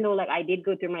 even though like I did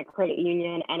go through my credit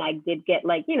union and I did get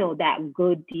like, that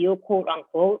good deal, quote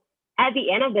unquote, at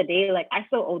the end of the day, like I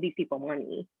still owe these people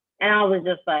money. And I was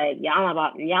just like,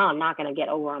 y'all not gonna get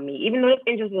over on me. Even though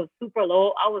the interest was super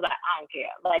low, I was like, I don't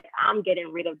care. Like I'm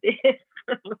getting rid of this.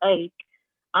 Like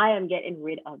I am getting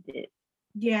rid of this.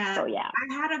 Yeah. So yeah.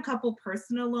 I had a couple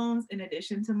personal loans in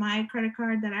addition to my credit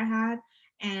card that I had,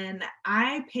 and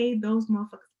I paid those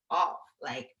motherfuckers off.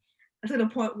 Like to the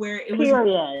point where it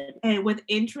was and with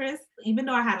interest, even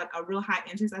though I had like a real high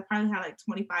interest, I probably had like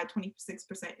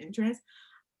 25-26% interest.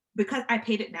 Because I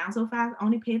paid it down so fast, I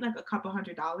only paid like a couple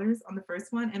 $100 on the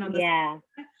first one, and on the second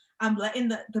one, I'm letting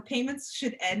the payments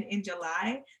should end in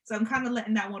July, so I'm kind of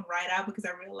letting that one ride out because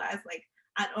I realized like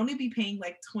I'd only be paying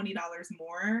like $20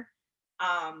 more,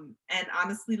 and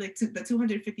honestly, like the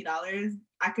 $250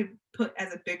 I could put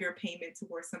as a bigger payment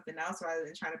towards something else rather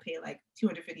than trying to pay like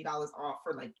 $250 off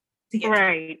for like to get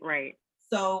right.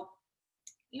 So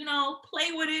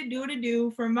play with it, do what it do.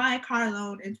 For my car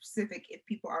loan in specific, if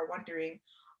people are wondering,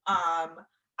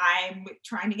 I'm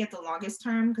trying to get the longest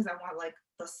term because I want like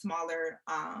the smaller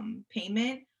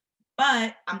payment,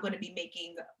 but I'm going to be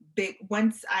making big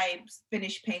once I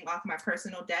finish paying off my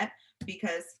personal debt,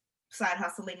 because side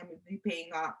hustling I'm going to be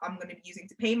paying off. I'm going to be using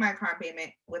to pay my car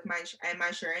payment with my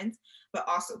insurance, but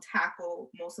also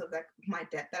tackle most of my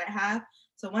debt that I have.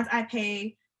 So once I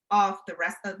pay off the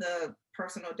rest of the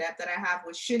personal debt that I have,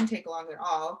 which shouldn't take long at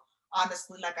all.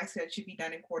 Honestly, like I said, should be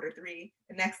done in quarter 3.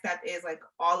 The next step is like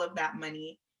all of that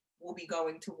money will be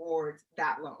going towards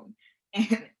that loan.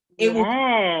 And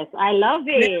I love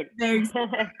it.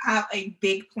 Have a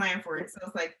big plan for it. So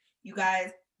it's like, you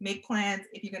guys make plans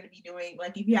if you're going to be doing,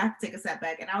 like if you have to take a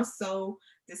setback. And I was so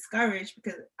discouraged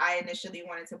because I initially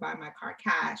wanted to buy my car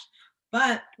cash,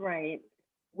 but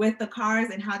with the cars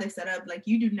and how they're set up, like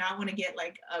you do not want to get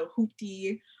like a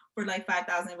hoopty for like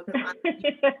 $5,000 because I'm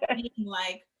paying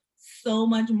like so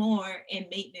much more in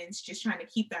maintenance just trying to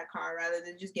keep that car rather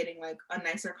than just getting like a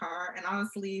nicer car. And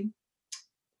honestly,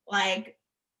 like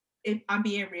if I'm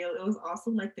being real, it was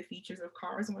also like the features of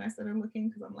cars when I started looking,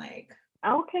 because I'm like,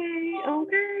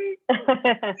 okay.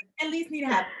 At least need to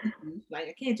have Bluetooth. Like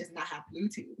I can't just not have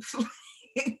Bluetooth.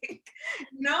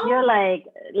 No, you're like,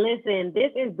 listen,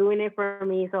 this is doing it for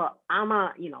me, so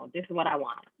this is what I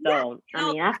want. So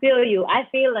I feel you. I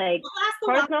feel like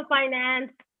personal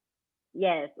finance,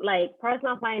 yes, like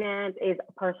personal finance is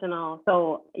personal.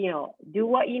 So do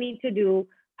what you need to do.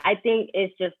 I think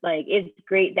it's just like, it's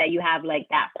great that you have like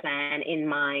that plan in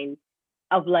mind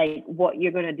of like what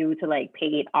you're gonna do to like pay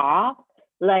it off.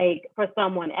 Like for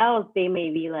someone else, they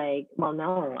may be like, well,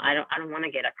 no, I don't want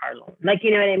to get a car loan. Like, you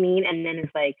know what I mean? And then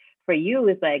it's like, for you,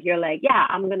 it's like, you're like, yeah,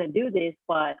 I'm going to do this,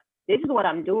 but this is what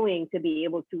I'm doing to be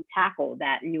able to tackle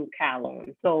that new car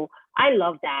loan. So I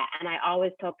love that. And I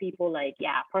always tell people like,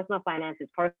 yeah, personal finance is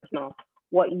personal.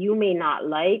 What you may not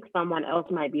like, someone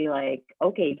else might be like,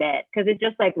 okay, bet. Because it's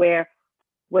just like where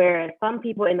Where some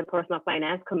people in the personal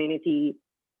finance community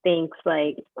thinks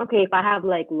like, okay, if I have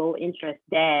like low interest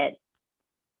debt,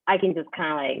 I can just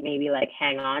kind of like maybe like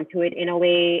hang on to it in a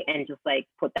way and just like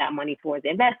put that money towards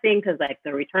investing because like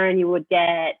the return you would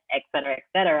get, et cetera, et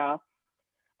cetera.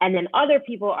 And then other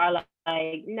people are like,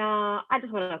 nah, I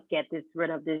just want to get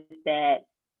rid of this debt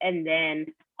and then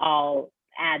I'll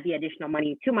add the additional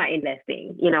money to my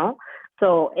investing, you know?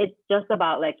 So it's just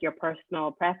about like your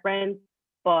personal preference.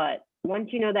 But once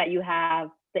you know that you have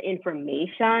the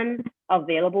information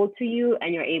available to you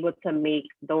and you're able to make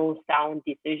those sound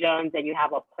decisions and you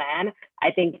have a plan,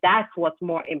 I think that's what's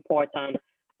more important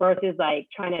versus like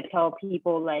trying to tell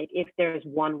people like if there's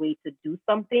one way to do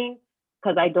something,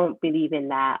 because I don't believe in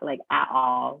that like at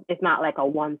all. It's not like a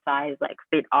one size like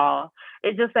fit all.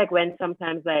 It's just like when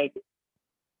sometimes like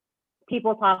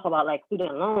people talk about like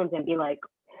student loans and be like,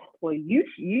 well, you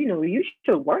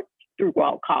should work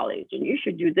throughout college and you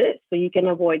should do this so you can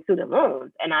avoid student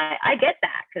loans. And I get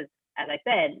that because as I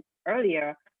said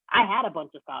earlier, I had a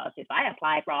bunch of scholarships. I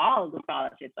applied for all of the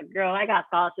scholarships. Like, girl, I got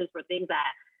scholarships for things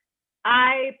that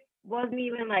I wasn't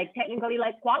even like technically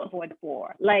like qualified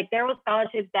for. Like there were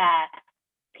scholarships that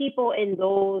people in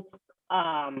those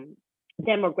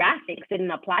demographics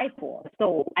didn't apply for.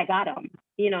 So I got them,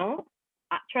 you know?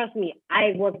 Trust me,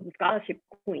 I was the scholarship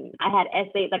queen. I had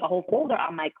essays, like a whole folder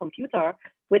on my computer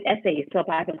with essays to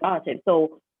apply for scholarships.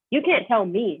 So you can't tell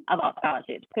me about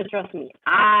scholarships because trust me,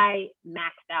 I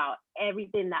maxed out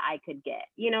everything that I could get,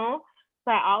 you know?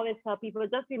 So I always tell people,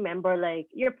 just remember like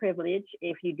your privilege.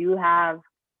 If you do have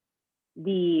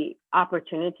the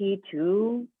opportunity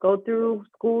to go through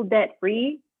school debt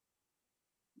free,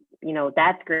 you know,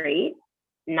 that's great.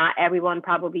 Not everyone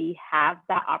probably have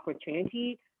that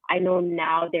opportunity. I know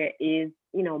now there is,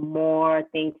 you know, more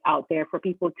things out there for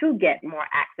people to get more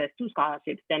access to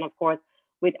scholarships. Then of course,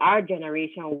 with our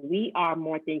generation, we are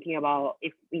more thinking about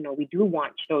if, you know, we do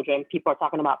want children. People are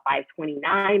talking about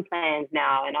 529 plans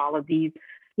now and all of these,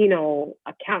 you know,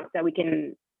 accounts that we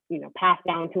can, you know, pass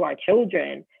down to our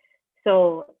children.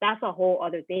 So that's a whole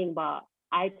other thing. But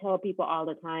I tell people all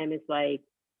the time, it's like,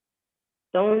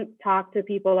 don't talk to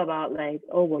people about like,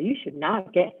 oh, well, you should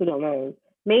not get student loans.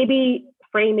 Maybe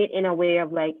frame it in a way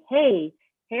of like, hey,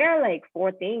 here are like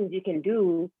 4 things you can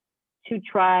do to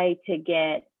try to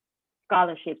get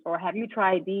scholarships, or have you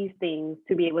tried these things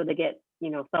to be able to get, you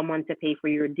know, someone to pay for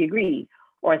your degree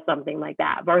or something like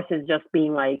that, versus just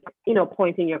being like, you know,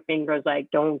 pointing your fingers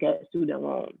like, don't get student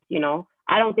loans, you know?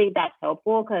 I don't think that's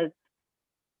helpful because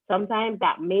sometimes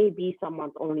that may be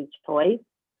someone's only choice.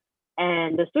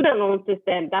 And the student loan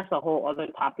system, that's a whole other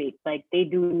topic. Like they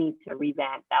do need to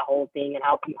revamp that whole thing and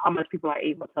how much people are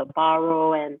able to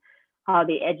borrow and how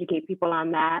they educate people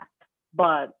on that.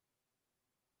 But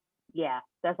yeah,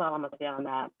 that's all I'm gonna say on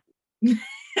that.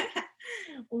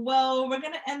 Well, we're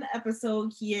gonna end the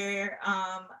episode here.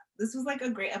 This was like a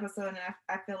great episode, and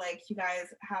I feel like you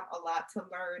guys have a lot to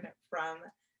learn from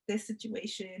this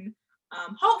situation.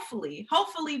 Hopefully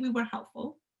we were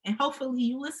helpful, and hopefully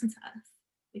you listen to us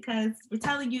because we're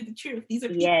telling you the truth. These are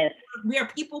people, yes. We are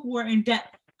people who are in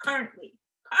debt currently.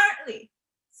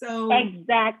 So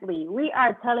exactly, we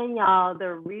are telling y'all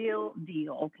the real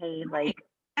deal. Okay, like.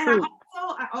 And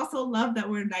I also love that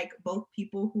we're like both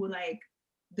people who like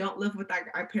don't live with like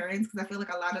our parents, because I feel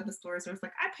like a lot of the stories are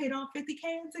like, I paid off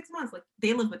 $50,000 in 6 months. Like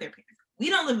they live with their parents. We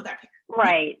don't live with our parents.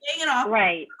 Right. We're paying it off,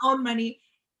 right. Our own money,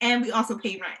 and we also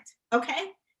pay rent.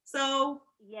 Okay, so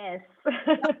yes.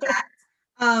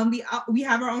 We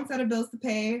have our own set of bills to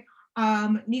pay.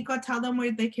 Nico, tell them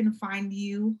where they can find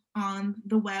you on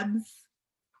the webs.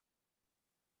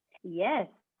 Yes.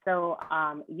 So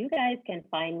you guys can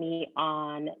find me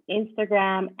on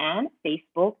Instagram and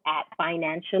Facebook at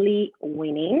Financially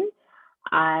Winning.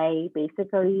 I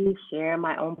basically share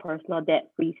my own personal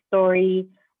debt-free story.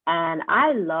 And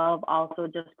I love also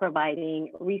just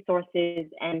providing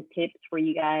resources and tips for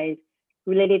you guys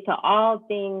related to all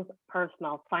things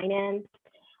personal finance.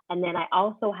 And then I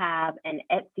also have an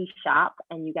Etsy shop,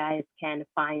 and you guys can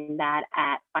find that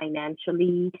at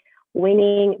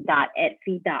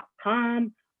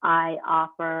financiallywinning.etsy.com. I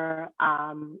offer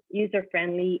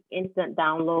user-friendly, instant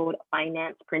download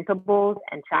finance printables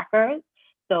and trackers.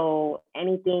 So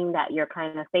anything that you're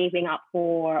kind of saving up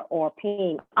for or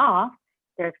paying off,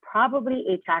 there's probably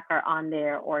a tracker on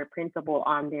there or a printable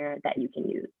on there that you can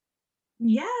use.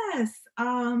 Yes.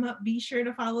 Be sure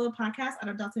to follow the podcast at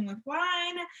Adulting with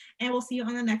Wine, and we'll see you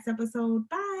on the next episode.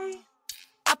 Bye.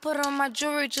 I put on my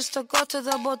jewelry just to go to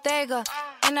the bodega,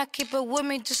 and I keep it with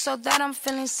me just so that I'm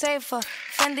feeling safer.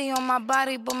 Fendi on my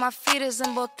body, but my feet is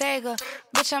in Bottega.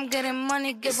 Bitch, I'm getting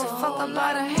money, give a fuck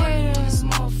about a hater.